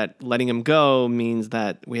say that letting him go means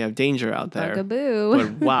that we have danger out there. Bugaboo.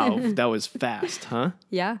 But wow, that was fast, huh?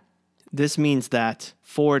 Yeah. This means that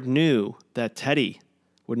Ford knew that Teddy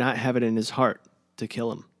would not have it in his heart to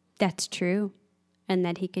kill him. That's true. And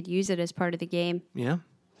that he could use it as part of the game. Yeah.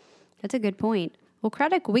 That's a good point. Well,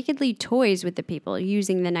 Craddock wickedly toys with the people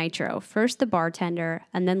using the nitro. First the bartender,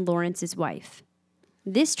 and then Lawrence's wife.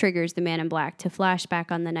 This triggers the Man in Black to flash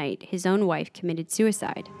back on the night his own wife committed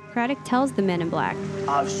suicide. Craddock tells the Men in Black,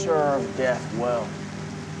 I've served death well.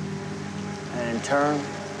 And in turn,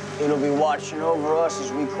 it'll be watching over us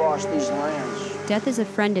as we cross these lands. Death is a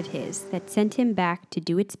friend of his that sent him back to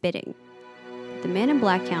do its bidding. The Man in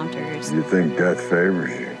Black counters, You think death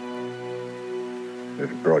favors you?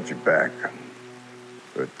 It brought you back.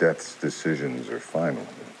 But death's decisions are final.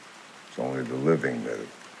 It's only the living that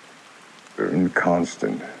they're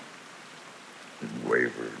inconstant. They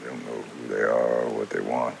waver, they don't know who they are or what they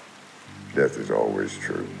want. Death is always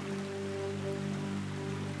true.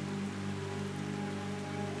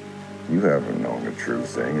 You haven't known a true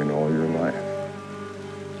thing in all your life.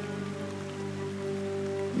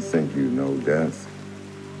 You think you know death,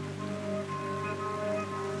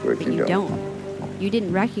 but but you don't. You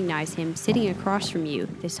didn't recognize him sitting across from you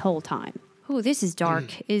this whole time. Oh, this is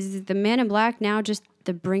dark. Is the Man in Black now just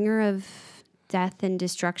the bringer of death and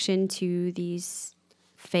destruction to these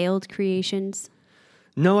failed creations?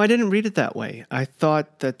 No, I didn't read it that way. I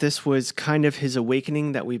thought that this was kind of his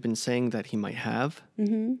awakening that we've been saying that he might have.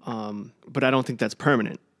 But I don't think that's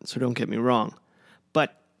permanent, so don't get me wrong.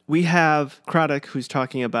 But we have Craddock who's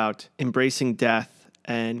talking about embracing death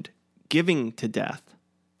and giving to death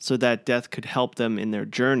so that death could help them in their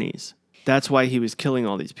journeys. That's why he was killing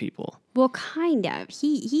all these people. Well, kind of.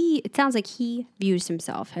 It sounds like he views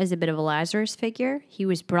himself as a bit of a Lazarus figure. He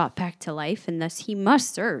was brought back to life, and thus he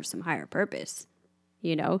must serve some higher purpose.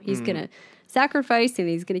 You know, he's going to sacrifice, and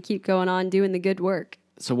he's going to keep going on doing the good work.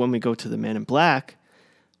 So when we go to the Man in Black,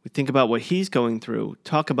 we think about what he's going through,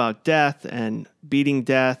 talk about death and beating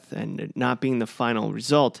death and it not being the final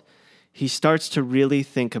result. He starts to really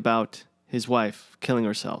think about his wife killing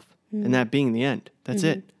herself and that being the end. That's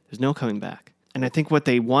it. There's no coming back. And I think what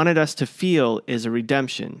they wanted us to feel is a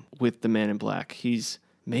redemption with the Man in Black.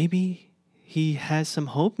 Maybe he has some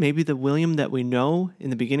hope. Maybe the William that we know in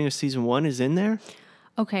the beginning of season 1 is in there.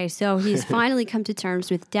 Okay, so he's finally come to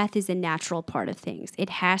terms with death is a natural part of things. It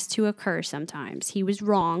has to occur sometimes. He was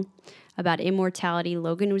wrong about immortality.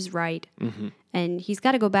 Logan was right. And he's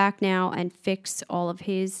got to go back now and fix all of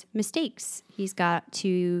his mistakes. He's got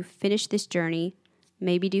to finish this journey,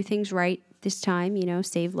 maybe do things right this time,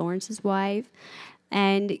 save Lawrence's wife,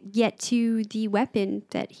 and get to the weapon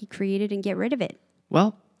that he created and get rid of it.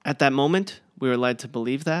 Well, at that moment, we were led to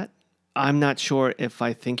believe that. I'm not sure if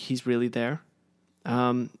I think he's really there.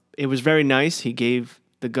 It was very nice. He gave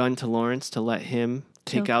the gun to Lawrence to let him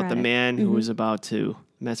take Kill out the Craddock. man who was about to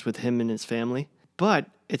mess with him and his family. But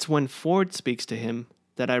it's when Ford speaks to him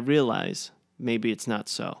that I realize maybe it's not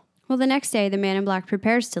so. Well, the next day, the Man in Black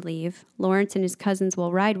prepares to leave. Lawrence and his cousins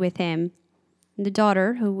will ride with him. The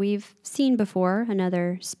daughter, who we've seen before,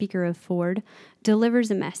 another speaker of Ford,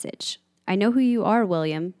 delivers a message. I know who you are,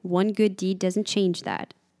 William. One good deed doesn't change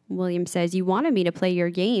that. William says, you wanted me to play your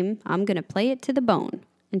game. I'm going to play it to the bone.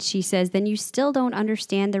 And she says, then you still don't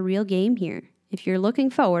understand the real game here. If you're looking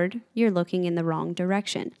forward, you're looking in the wrong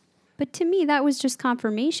direction. But to me, that was just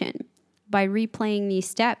confirmation. By replaying these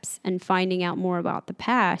steps and finding out more about the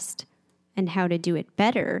past and how to do it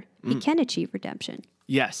better, he can achieve redemption.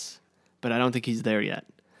 Yes, but I don't think he's there yet.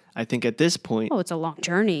 I think at this point, Oh, it's a long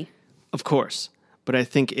journey. of course, but I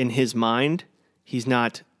think in his mind, he's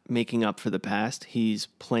not making up for the past. He's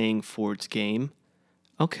playing Ford's game.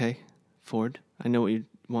 Okay, Ford, I know what you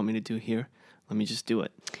want me to do here. Let me just do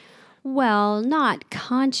it. Well, not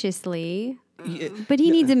consciously, but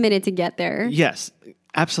he needs a minute to get there. Yes,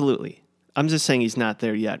 absolutely. I'm just saying he's not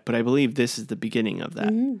there yet, but I believe this is the beginning of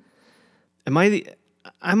that.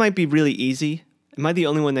 I might be really easy Am I the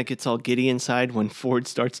only one that gets all giddy inside when Ford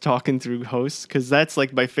starts talking through hosts? Because that's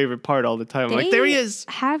like my favorite part all the time. I'm like, there he is.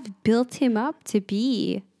 Have built him up to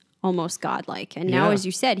be almost godlike. And now, Yeah. as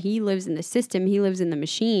you said, he lives in the system. He lives in the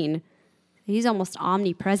machine. He's almost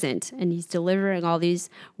omnipresent, and he's delivering all these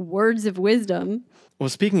words of wisdom. Well,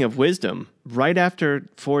 speaking of wisdom, right after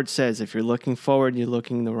Ford says, if you're looking forward, you're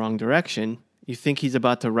looking in the wrong direction, you think he's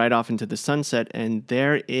about to ride off into the sunset, and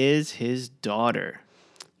there is his daughter.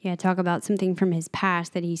 Yeah, talk about something from his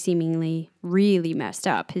past that he seemingly really messed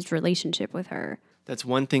up, his relationship with her. That's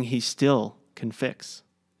one thing he still can fix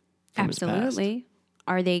from his past. Absolutely.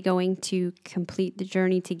 Are they going to complete the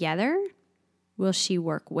journey together? Will she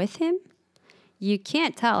work with him? You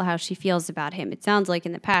can't tell how she feels about him. It sounds like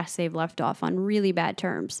in the past they've left off on really bad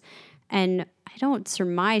terms. And I don't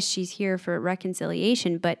surmise she's here for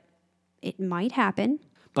reconciliation, but it might happen.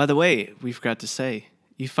 By the way, we forgot to say,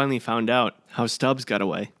 you finally found out how Stubbs got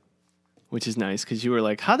away, which is nice because you were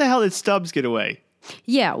like, how the hell did Stubbs get away?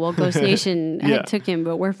 Yeah, well, Ghost Nation Yeah. took him,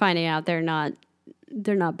 but we're finding out they're not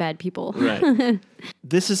bad people. Right.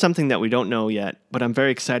 This is something that we don't know yet, but I'm very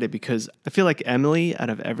excited because I feel like Emily, out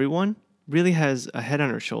of everyone, really has a head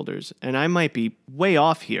on her shoulders. And I might be way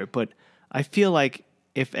off here, but I feel like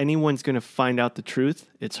if anyone's going to find out the truth,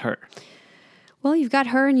 it's her. Well, you've got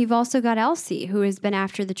her and you've also got Elsie, who has been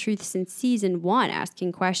after the truth since season 1,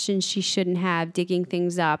 asking questions she shouldn't have, digging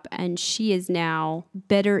things up, and she is now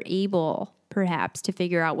better able, perhaps, to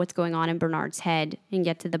figure out what's going on in Bernard's head and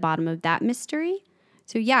get to the bottom of that mystery.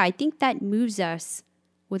 So yeah, I think that moves us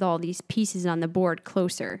with all these pieces on the board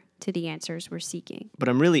closer to the answers we're seeking. But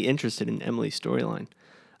I'm really interested in Emily's storyline.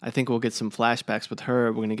 I think we'll get some flashbacks with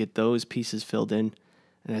her. We're going to get those pieces filled in.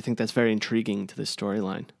 And I think that's very intriguing to this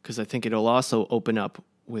storyline because I think it'll also open up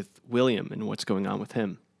with William and what's going on with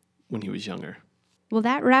him when he was younger. Well,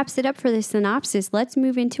 that wraps it up for the synopsis. Let's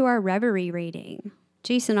move into our Reverie rating.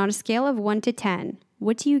 Jason, on a scale of 1 to 10,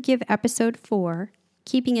 what do you give episode 4,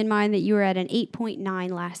 keeping in mind that you were at an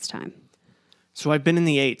 8.9 last time? So I've been in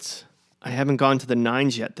the 8s. I haven't gone to the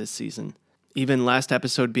 9s yet this season. Even last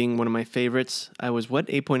episode being one of my favorites, I was,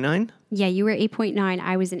 8.9? Yeah, you were 8.9.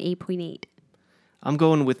 I was an 8.8. I'm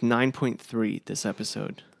going with 9.3 this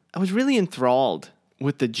episode. I was really enthralled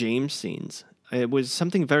with the James scenes. It was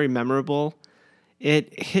something very memorable.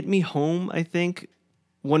 It hit me home, I think.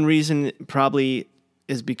 One reason probably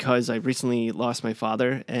is because I recently lost my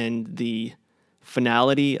father, and the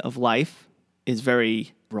finality of life is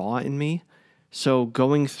very raw in me. So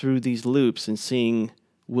going through these loops and seeing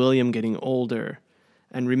William getting older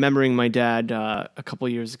and remembering my dad a couple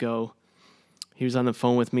years ago, he was on the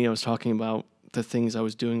phone with me. I was talking about the things I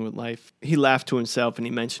was doing with life. He laughed to himself and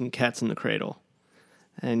he mentioned Cats in the Cradle.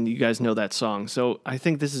 And you guys know that song. So I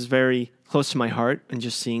think this is very close to my heart, and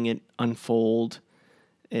just seeing it unfold,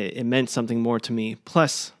 it meant something more to me.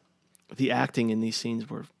 Plus, the acting in these scenes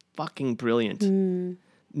were fucking brilliant.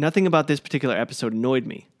 Nothing about this particular episode annoyed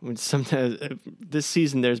me. Sometimes this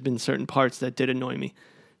season, there's been certain parts that did annoy me.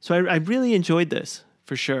 So I really enjoyed this,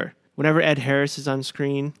 for sure. Whenever Ed Harris is on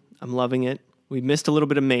screen, I'm loving it. We missed a little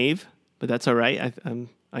bit of Maeve, but that's all right.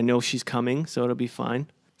 I know she's coming, so it'll be fine.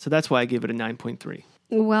 So that's why I gave it a 9.3.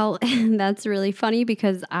 Well, that's really funny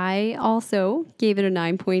because I also gave it a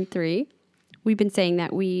 9.3. We've been saying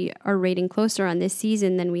that we are rating closer on this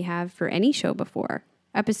season than we have for any show before.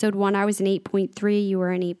 Episode 1, I was an 8.3. You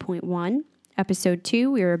were an 8.1. Episode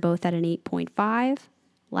 2, we were both at an 8.5.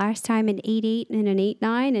 Last time an 8.8 and an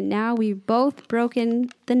 8.9. And now we've both broken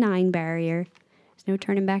the 9 barrier. There's no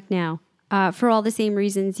turning back now. For all the same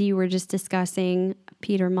reasons you were just discussing,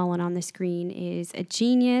 Peter Mullen on the screen is a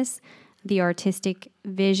genius. The artistic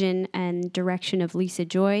vision and direction of Lisa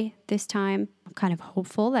Joy this time. I'm kind of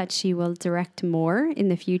hopeful that she will direct more in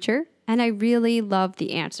the future. And I really love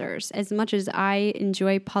the answers. As much as I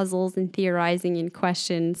enjoy puzzles and theorizing and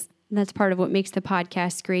questions, that's part of what makes the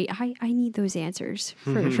podcast great. I need those answers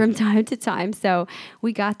from time to time. So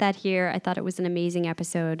we got that here. I thought it was an amazing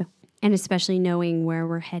episode. And especially knowing where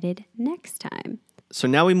we're headed next time. So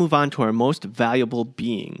now we move on to our most valuable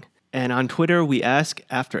being. And on Twitter, we ask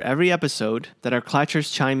after every episode that our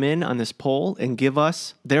Clatchers chime in on this poll and give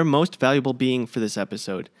us their most valuable being for this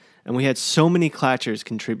episode. And we had so many Clatchers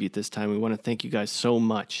contribute this time. We want to thank you guys so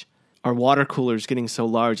much. Our water cooler is getting so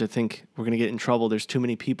large, I think we're going to get in trouble. There's too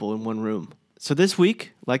many people in one room. So this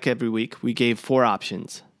week, like every week, we gave 4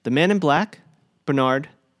 options. The Man in Black, Bernard,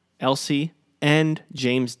 Elsie, and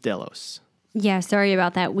James Delos. Yeah, sorry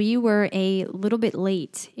about that. We were a little bit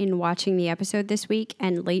late in watching the episode this week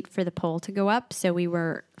and late for the poll to go up. So we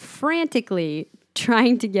were frantically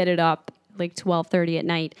trying to get it up like 12:30 at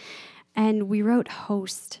night. And we wrote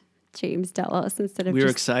host James Delos instead of We were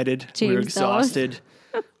just excited. James We were Delos. exhausted.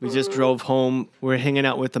 We just drove home. We were hanging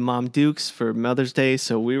out with the Mom Dukes for Mother's Day,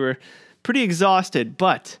 so we were pretty exhausted,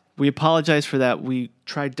 but we apologize for that. We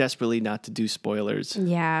tried desperately not to do spoilers.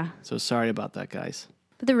 Yeah. So sorry about that, guys.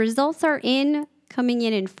 But the results are in. Coming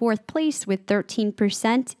in fourth place with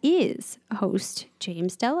 13% is host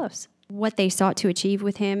James Delos. What they sought to achieve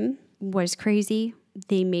with him was crazy.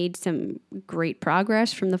 They made some great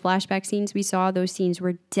progress from the flashback scenes we saw. Those scenes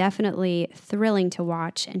were definitely thrilling to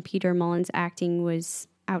watch, and Peter Mullen's acting was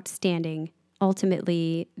outstanding.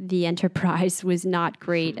 Ultimately, the Enterprise was not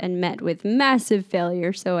great and met with massive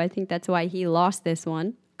failure, so I think that's why he lost this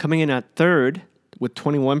one. Coming in at third with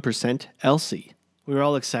 21%, Elsie. We were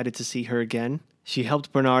all excited to see her again. She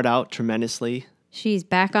helped Bernard out tremendously. She's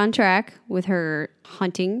back on track with her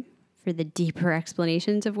hunting for the deeper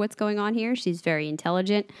explanations of what's going on here. She's very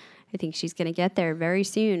intelligent. I think she's going to get there very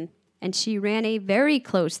soon. And she ran a very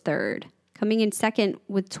close third. Coming in second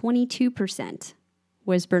with 22%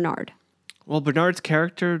 was Bernard. Well, Bernard's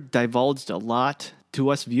character divulged a lot to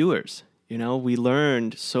us viewers. You know, we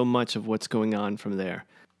learned so much of what's going on from there.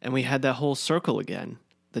 And we had that whole circle again.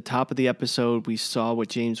 The top of the episode, we saw what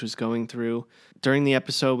James was going through. During the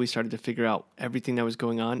episode, we started to figure out everything that was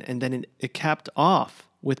going on. And then it capped off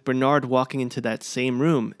with Bernard walking into that same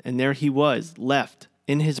room. And there he was, left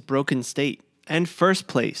in his broken state. And first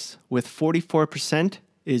place with 44%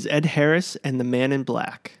 is Ed Harris and the Man in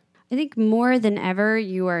Black. I think more than ever,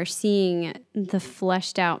 you are seeing the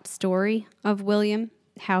fleshed out story of William,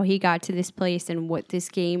 how he got to this place and what this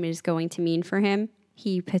game is going to mean for him.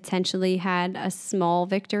 He potentially had a small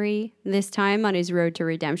victory this time on his road to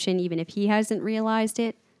redemption, even if he hasn't realized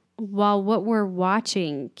it. While what we're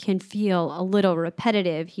watching can feel a little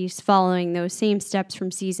repetitive, he's following those same steps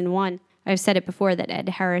from season 1. I've said it before that Ed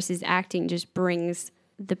Harris's acting just brings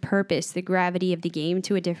the purpose, the gravity of the game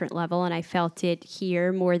to a different level, and I felt it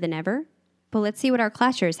here more than ever. But let's see what our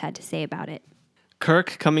Clashers had to say about it.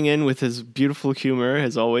 Kirk coming in with his beautiful humor,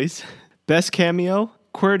 as always. Best cameo,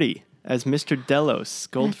 QWERTY as Mr. Delos,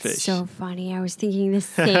 Goldfish. That's so funny. I was thinking the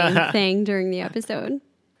same thing during the episode.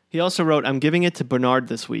 He also wrote, I'm giving it to Bernard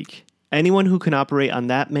this week. Anyone who can operate on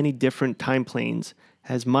that many different time planes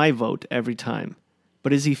has my vote every time.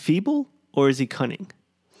 But is he feeble or is he cunning?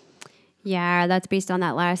 Yeah, that's based on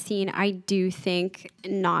that last scene. I do think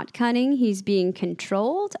not cunning. He's being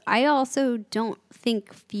controlled. I also don't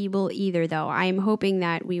think feeble either, though. I'm hoping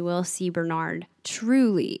that we will see Bernard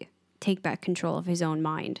truly take back control of his own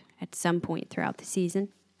mind at some point throughout the season.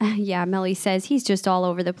 Yeah, Melly says he's just all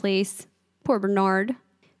over the place. Poor Bernard.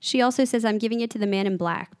 She also says, I'm giving it to the Man in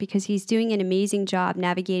Black because he's doing an amazing job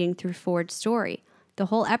navigating through Ford's story. The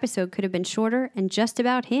whole episode could have been shorter and just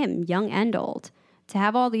about him, young and old. To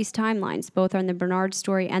have all these timelines, both on the Bernard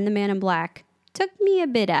story and the Man in Black, took me a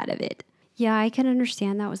bit out of it. Yeah, I can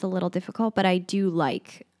understand that was a little difficult, but I do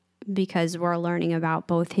like, because we're learning about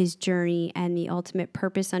both his journey and the ultimate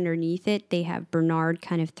purpose underneath it, they have Bernard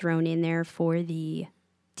kind of thrown in there for the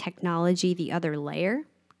technology, the other layer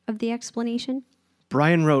of the explanation.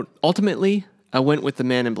 Brian wrote, ultimately, I went with the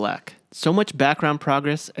Man in Black. So much background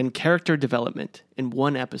progress and character development in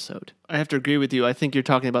one episode. I have to agree with you. I think you're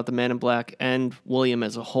talking about the Man in Black and William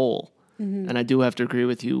as a whole. Mm-hmm. And I do have to agree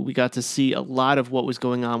with you. We got to see a lot of what was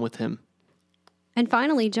going on with him. And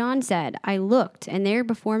finally, John said, I looked, and there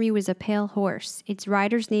before me was a pale horse. Its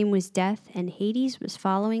rider's name was Death, and Hades was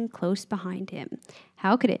following close behind him.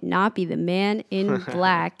 How could it not be the Man in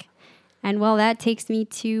Black? And well, that takes me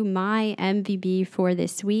to my MVB for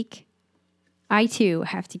this week. I, too,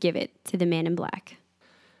 have to give it to the Man in Black.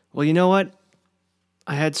 Well, you know what?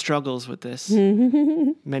 I had struggles with this.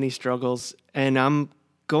 Many struggles. And I'm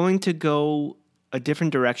going to go a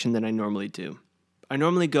different direction than I normally do. I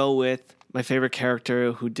normally go with my favorite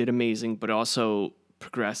character who did amazing, but also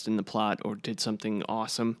progressed in the plot or did something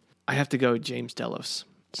awesome. I have to go James Delos.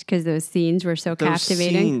 Just because those scenes were so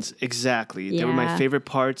captivating? Those scenes, exactly. Yeah. They were my favorite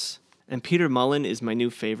parts. And Peter Mullen is my new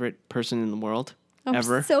favorite person in the world.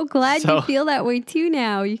 Ever. I'm so glad you feel that way too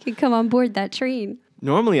now. You can come on board that train.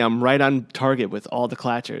 Normally, I'm right on target with all the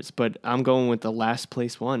Clatchers, but I'm going with the last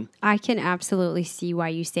place one. I can absolutely see why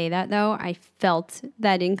you say that, though. I felt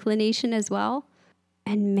that inclination as well.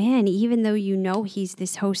 And man, even though you know he's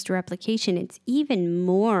this host replication, it's even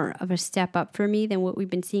more of a step up for me than what we've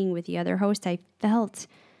been seeing with the other host. I felt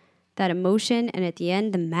that emotion and at the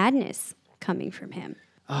end, the madness coming from him.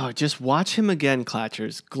 Oh, just watch him again,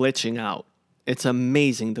 Clatchers, glitching out. It's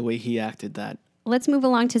amazing the way he acted that. Let's move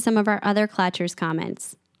along to some of our other Clatchers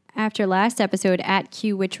comments. After last episode,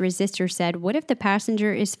 @QWitchResister said, what if the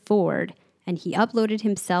passenger is Ford and he uploaded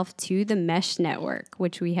himself to the mesh network,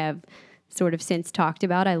 which we have sort of since talked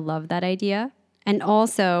about. I love that idea. And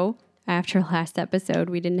also, after last episode,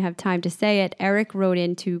 we didn't have time to say it, Eric wrote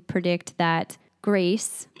in to predict that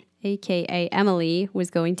Grace, a.k.a. Emily, was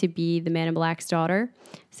going to be the Man in Black's daughter.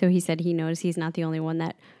 So he said he knows he's not the only one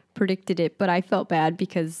that predicted it, but I felt bad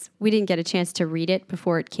because we didn't get a chance to read it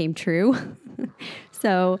before it came true.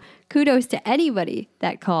 So kudos to anybody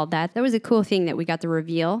that called that. That was a cool thing that we got the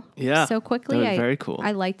reveal so quickly. That was very cool.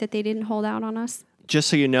 I like that they didn't hold out on us. Just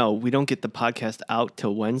so you know, we don't get the podcast out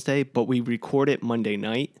till Wednesday, but we record it Monday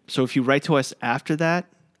night. So if you write to us after that,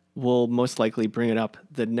 we'll most likely bring it up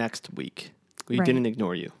the next week. We didn't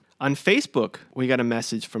ignore you. On Facebook, we got a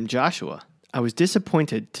message from Joshua. I was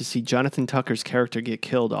disappointed to see Jonathan Tucker's character get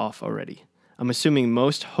killed off already. I'm assuming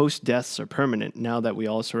most host deaths are permanent now that we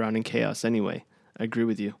all surround in chaos anyway. I agree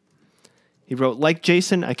with you. He wrote, like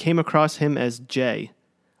Jason, I came across him as Jay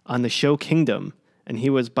on the show Kingdom, and he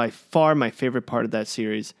was by far my favorite part of that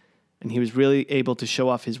series, and he was really able to show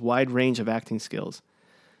off his wide range of acting skills.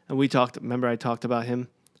 And remember I talked about him?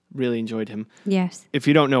 Really enjoyed him. Yes. If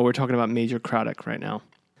you don't know, we're talking about Major Craddock right now.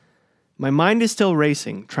 My mind is still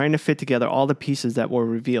racing, trying to fit together all the pieces that were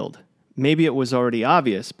revealed. Maybe it was already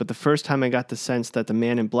obvious, but the first time I got the sense that the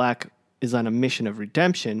Man in Black is on a mission of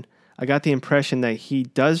redemption, I got the impression that he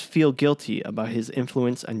does feel guilty about his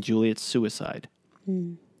influence on Juliet's suicide.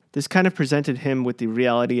 This kind of presented him with the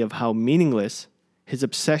reality of how meaningless his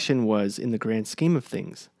obsession was in the grand scheme of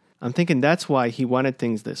things. I'm thinking that's why he wanted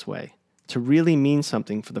things this way, to really mean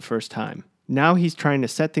something for the first time. Now he's trying to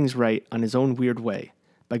set things right on his own weird way,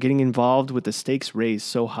 by getting involved with the stakes raised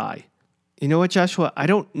so high. You know what, Joshua? I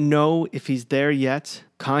don't know if he's there yet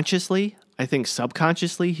consciously. I think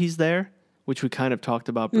subconsciously he's there, which we kind of talked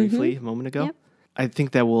about briefly a moment ago. Yep. I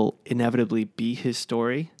think that will inevitably be his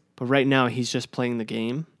story. But right now, he's just playing the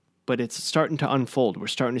game. But it's starting to unfold. We're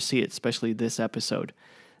starting to see it, especially this episode,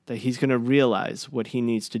 that he's going to realize what he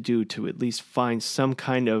needs to do to at least find some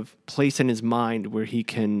kind of place in his mind where he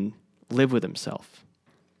can live with himself.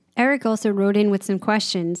 Eric also wrote in with some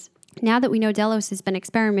questions. Now that we know Delos has been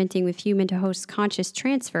experimenting with human-to-host conscious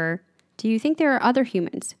transfer, do you think there are other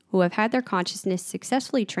humans who have had their consciousness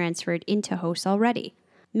successfully transferred into hosts already?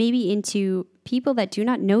 Maybe into people that do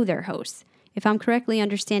not know their hosts. If I'm correctly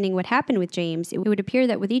understanding what happened with James, it would appear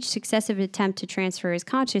that with each successive attempt to transfer his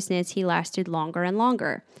consciousness, he lasted longer and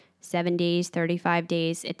longer. 7 days, 35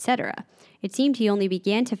 days, etc. It seemed he only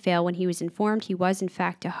began to fail when he was informed he was in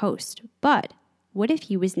fact a host. But what if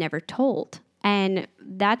he was never told? And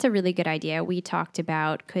that's a really good idea. We talked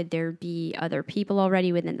about, could there be other people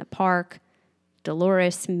already within the park?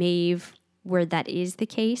 Dolores, Maeve, where that is the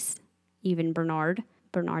case. Even Bernard.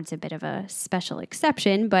 Bernard's a bit of a special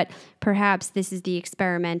exception, but perhaps this is the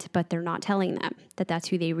experiment, but they're not telling them that that's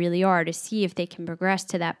who they really are, to see if they can progress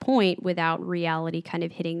to that point without reality kind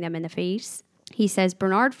of hitting them in the face. He says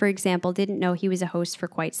Bernard, for example, didn't know he was a host for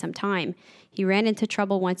quite some time. He ran into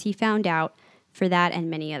trouble once he found out. For that and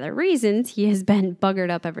many other reasons, he has been buggered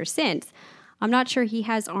up ever since. I'm not sure he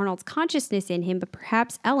has Arnold's consciousness in him, but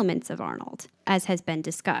perhaps elements of Arnold, as has been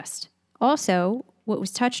discussed. Also, what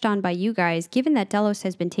was touched on by you guys, given that Delos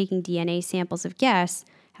has been taking DNA samples of guests,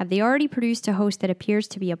 have they already produced a host that appears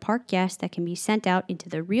to be a park guest that can be sent out into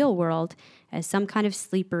the real world as some kind of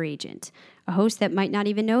sleeper agent? A host that might not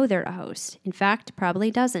even know they're a host. In fact,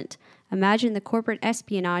 probably doesn't. Imagine the corporate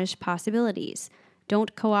espionage possibilities.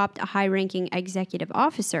 Don't co-opt a high-ranking executive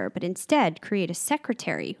officer, but instead create a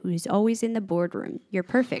secretary who's always in the boardroom. You're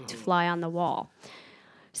perfect. Fly on the wall.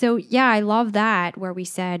 So, yeah, I love that, where we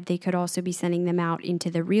said they could also be sending them out into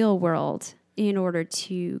the real world in order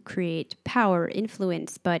to create power,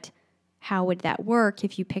 influence. But how would that work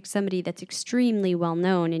if you pick somebody that's extremely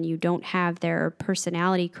well-known and you don't have their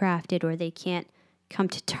personality crafted, or they can't come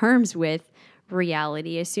to terms with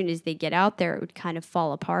reality? As soon as they get out there, it would kind of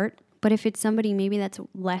fall apart. But if it's somebody maybe that's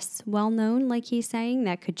less well-known, like he's saying,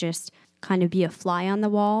 that could just kind of be a fly on the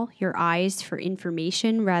wall, your eyes for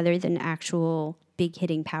information rather than actual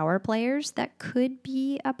big-hitting power players, that could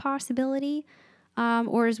be a possibility.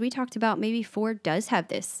 Or as we talked about, maybe Ford does have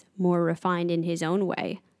this more refined in his own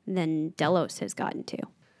way than Delos has gotten to.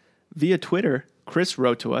 Via Twitter, Chris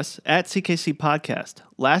wrote to us, at CKC Podcast,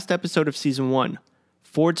 last episode of Season 1,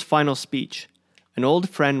 Ford's final speech. An old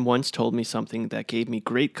friend once told me something that gave me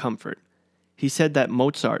great comfort. He said that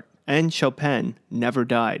Mozart and Chopin never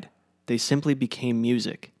died. They simply became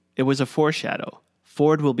music. It was a foreshadow.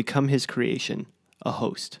 Ford will become his creation, a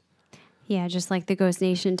host. Yeah, just like the Ghost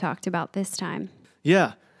Nation talked about this time.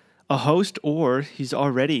 Yeah, a host, or he's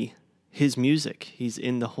already his music. He's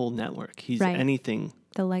in the whole network. He's anything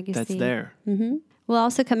the legacy that's there. Mm-hmm. Well,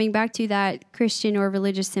 also coming back to that Christian or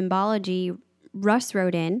religious symbology, Russ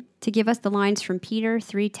wrote in to give us the lines from Peter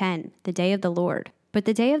 3:10, the day of the Lord. But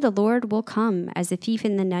the day of the Lord will come as a thief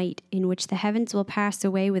in the night, in which the heavens will pass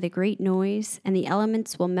away with a great noise, and the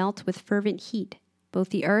elements will melt with fervent heat. Both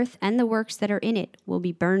the earth and the works that are in it will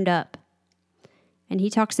be burned up. And he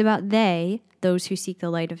talks about they, those who seek the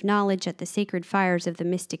light of knowledge at the sacred fires of the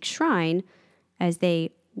mystic shrine, as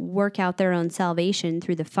they work out their own salvation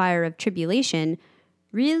through the fire of tribulation,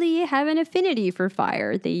 really have an affinity for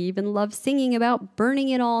fire. They even love singing about burning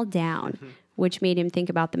it all down, which made him think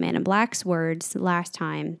about the Man in Black's words last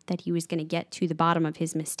time, that he was going to get to the bottom of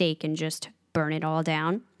his mistake and just burn it all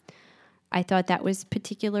down. I thought that was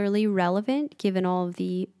particularly relevant given all of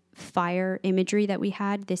the fire imagery that we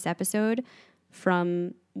had this episode,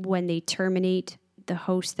 from when they terminate the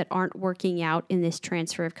hosts that aren't working out in this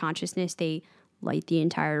transfer of consciousness. They light the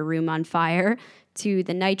entire room on fire, to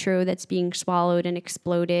the nitro that's being swallowed and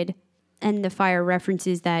exploded, and the fire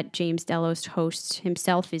references that James Delos host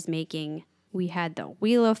himself is making. We had the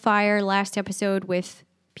Wheel of Fire last episode with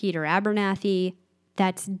Peter Abernathy.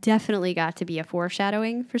 That's definitely got to be a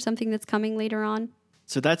foreshadowing for something that's coming later on.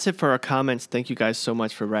 So that's it for our comments. Thank you guys so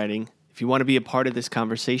much for writing. If you want to be a part of this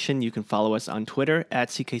conversation, you can follow us on Twitter at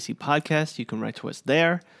CKC Podcast. You can write to us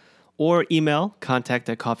there, or email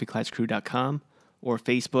contact@coffeeclatchcrew.com, or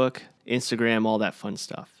Facebook, Instagram, all that fun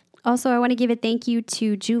stuff. Also, I want to give a thank you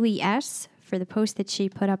to Julie S. for the post that she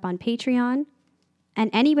put up on Patreon, and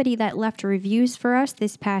anybody that left reviews for us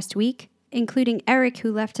this past week, including Eric,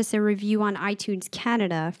 who left us a review on iTunes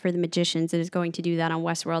Canada for The Magicians and is going to do that on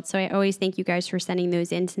Westworld. So I always thank you guys for sending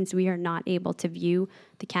those in, since we are not able to view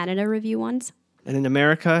the Canada review ones. And in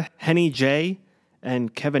America, Henny J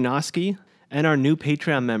and Kevin Oski, and our new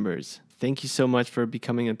Patreon members. Thank you so much for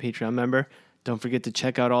becoming a Patreon member. Don't forget to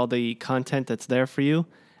check out all the content that's there for you,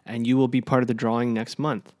 and you will be part of the drawing next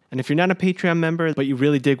month. And if you're not a Patreon member, but you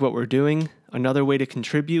really dig what we're doing, another way to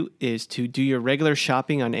contribute is to do your regular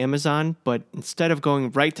shopping on Amazon, but instead of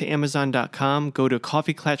going right to Amazon.com, go to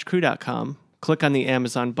coffeeclatchcrew.com, click on the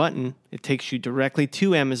Amazon button. It takes you directly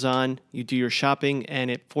to Amazon. You do your shopping,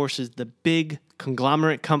 and it forces the big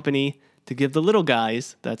conglomerate company to give the little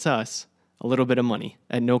guys, that's us, a little bit of money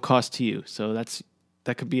at no cost to you. So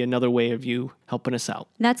that could be another way of you helping us out.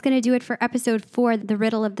 That's going to do it for episode 4, The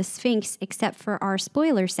Riddle of the Sphinx, except for our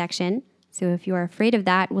spoiler section. So if you're afraid of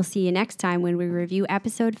that, we'll see you next time when we review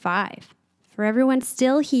episode 5. For everyone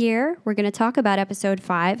still here, we're going to talk about episode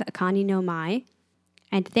 5, Akani no Mai.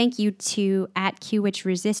 And thank you to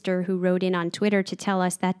 @QWitchResister, who wrote in on Twitter to tell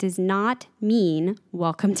us that does not mean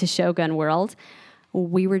welcome to Shogun World.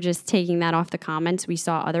 We were just taking that off the comments we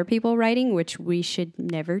saw other people writing, which we should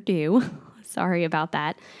never do. Sorry about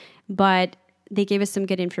that. But they gave us some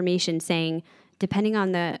good information saying, depending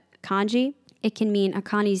on the kanji, it can mean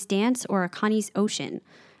Akani's dance or Akani's ocean.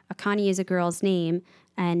 Akani is a girl's name,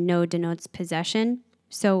 and no denotes possession.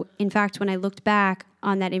 So, in fact, when I looked back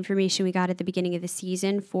on that information we got at the beginning of the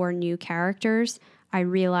season for new characters, I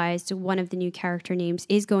realized one of the new character names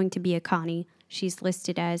is going to be Akani. She's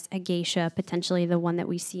listed as a geisha, potentially the one that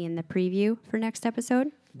we see in the preview for next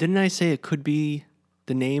episode. Didn't I say it could be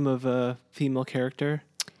the name of a female character?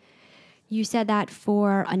 You said that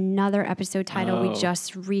for another episode title we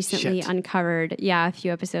just recently uncovered. Yeah, a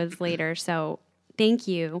few episodes later. So thank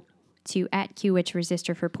you to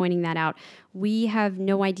 @QWitchResister for pointing that out. We have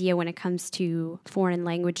no idea when it comes to foreign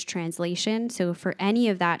language translation. So for any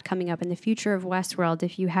of that coming up in the future of Westworld,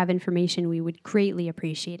 if you have information, we would greatly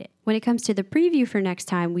appreciate it. When it comes to the preview for next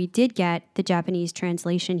time, we did get the Japanese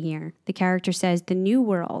translation here. The character says, "The new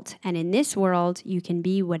world, and in this world, you can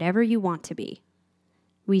be whatever you want to be."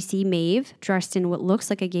 We see Maeve dressed in what looks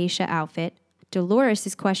like a geisha outfit. Dolores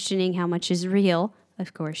is questioning how much is real.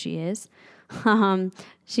 Of course she is.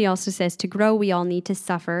 She also says, "To grow, we all need to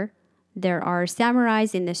suffer. There are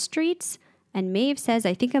samurais in the streets." And Maeve says,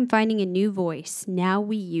 "I think I'm finding a new voice. Now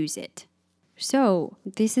we use it." So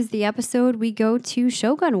this is the episode we go to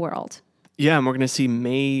Shogun World. Yeah, and we're going to see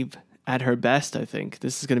Maeve at her best, I think.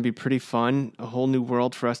 This is going to be pretty fun. A whole new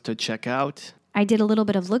world for us to check out. I did a little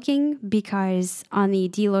bit of looking because on the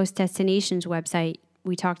Delos Destinations website,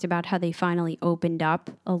 we talked about how they finally opened up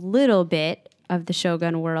a little bit of the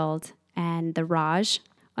Shogun World and the Raj.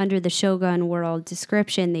 Under the Shogun World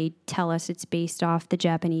description, they tell us it's based off the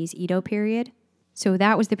Japanese Edo period. So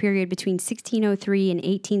that was the period between 1603 and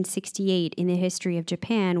 1868 in the history of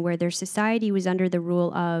Japan, where their society was under the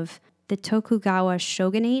rule of the Tokugawa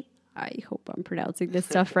shogunate. I hope I'm pronouncing this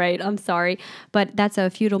stuff right. I'm sorry. But that's a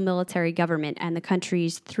feudal military government and the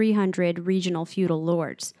country's 300 regional feudal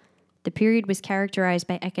lords. The period was characterized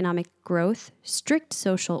by economic growth, strict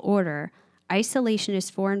social order,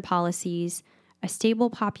 isolationist foreign policies, a stable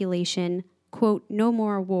population, quote, no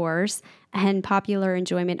more wars, and popular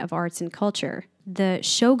enjoyment of arts and culture. The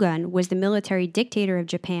shogun was the military dictator of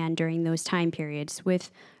Japan during those time periods,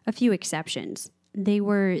 with a few exceptions. They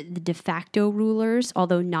were the de facto rulers,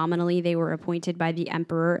 although nominally they were appointed by the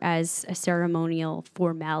emperor as a ceremonial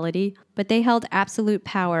formality, but they held absolute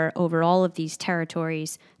power over all of these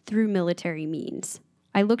territories through military means.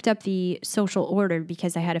 I looked up the social order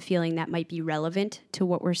because I had a feeling that might be relevant to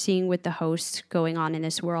what we're seeing with the host going on in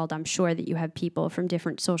this world. I'm sure that you have people from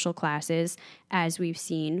different social classes, as we've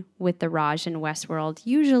seen with the Raj in Westworld,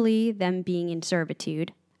 usually them being in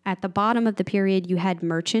servitude. At the bottom of the period, you had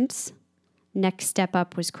merchants. Next step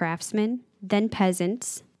up was craftsmen, then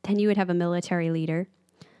peasants, then you would have a military leader.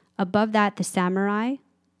 Above that, the samurai,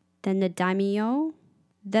 then the daimyo,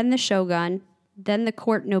 then the shogun, then the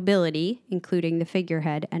court nobility, including the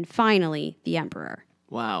figurehead, and finally, the emperor.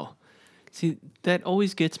 Wow. See, that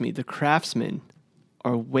always gets me. The craftsmen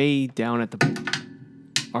are way down at the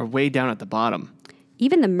bottom.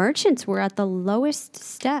 Even the merchants were at the lowest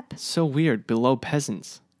step. So weird, below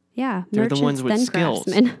peasants. Yeah, They're merchants, the ones with then skills.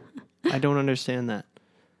 craftsmen. I don't understand that.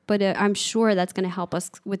 But I'm sure that's going to help us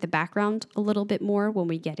with the background a little bit more when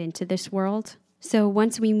we get into this world. So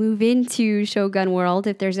once we move into Shogun World,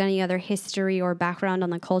 if there's any other history or background on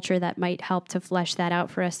the culture that might help to flesh that out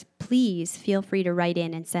for us, please feel free to write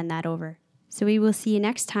in and send that over. So we will see you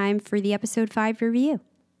next time for the episode 5 review.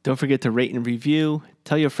 Don't forget to rate and review.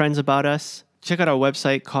 Tell your friends about us. Check out our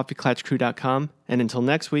website, coffeeclatchcrew.com. And until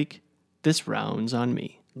next week, this round's on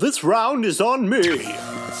me. This round is on me.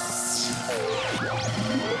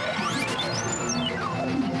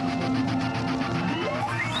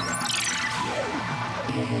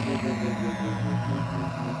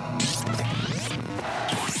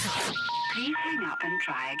 Please hang up and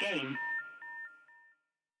try again.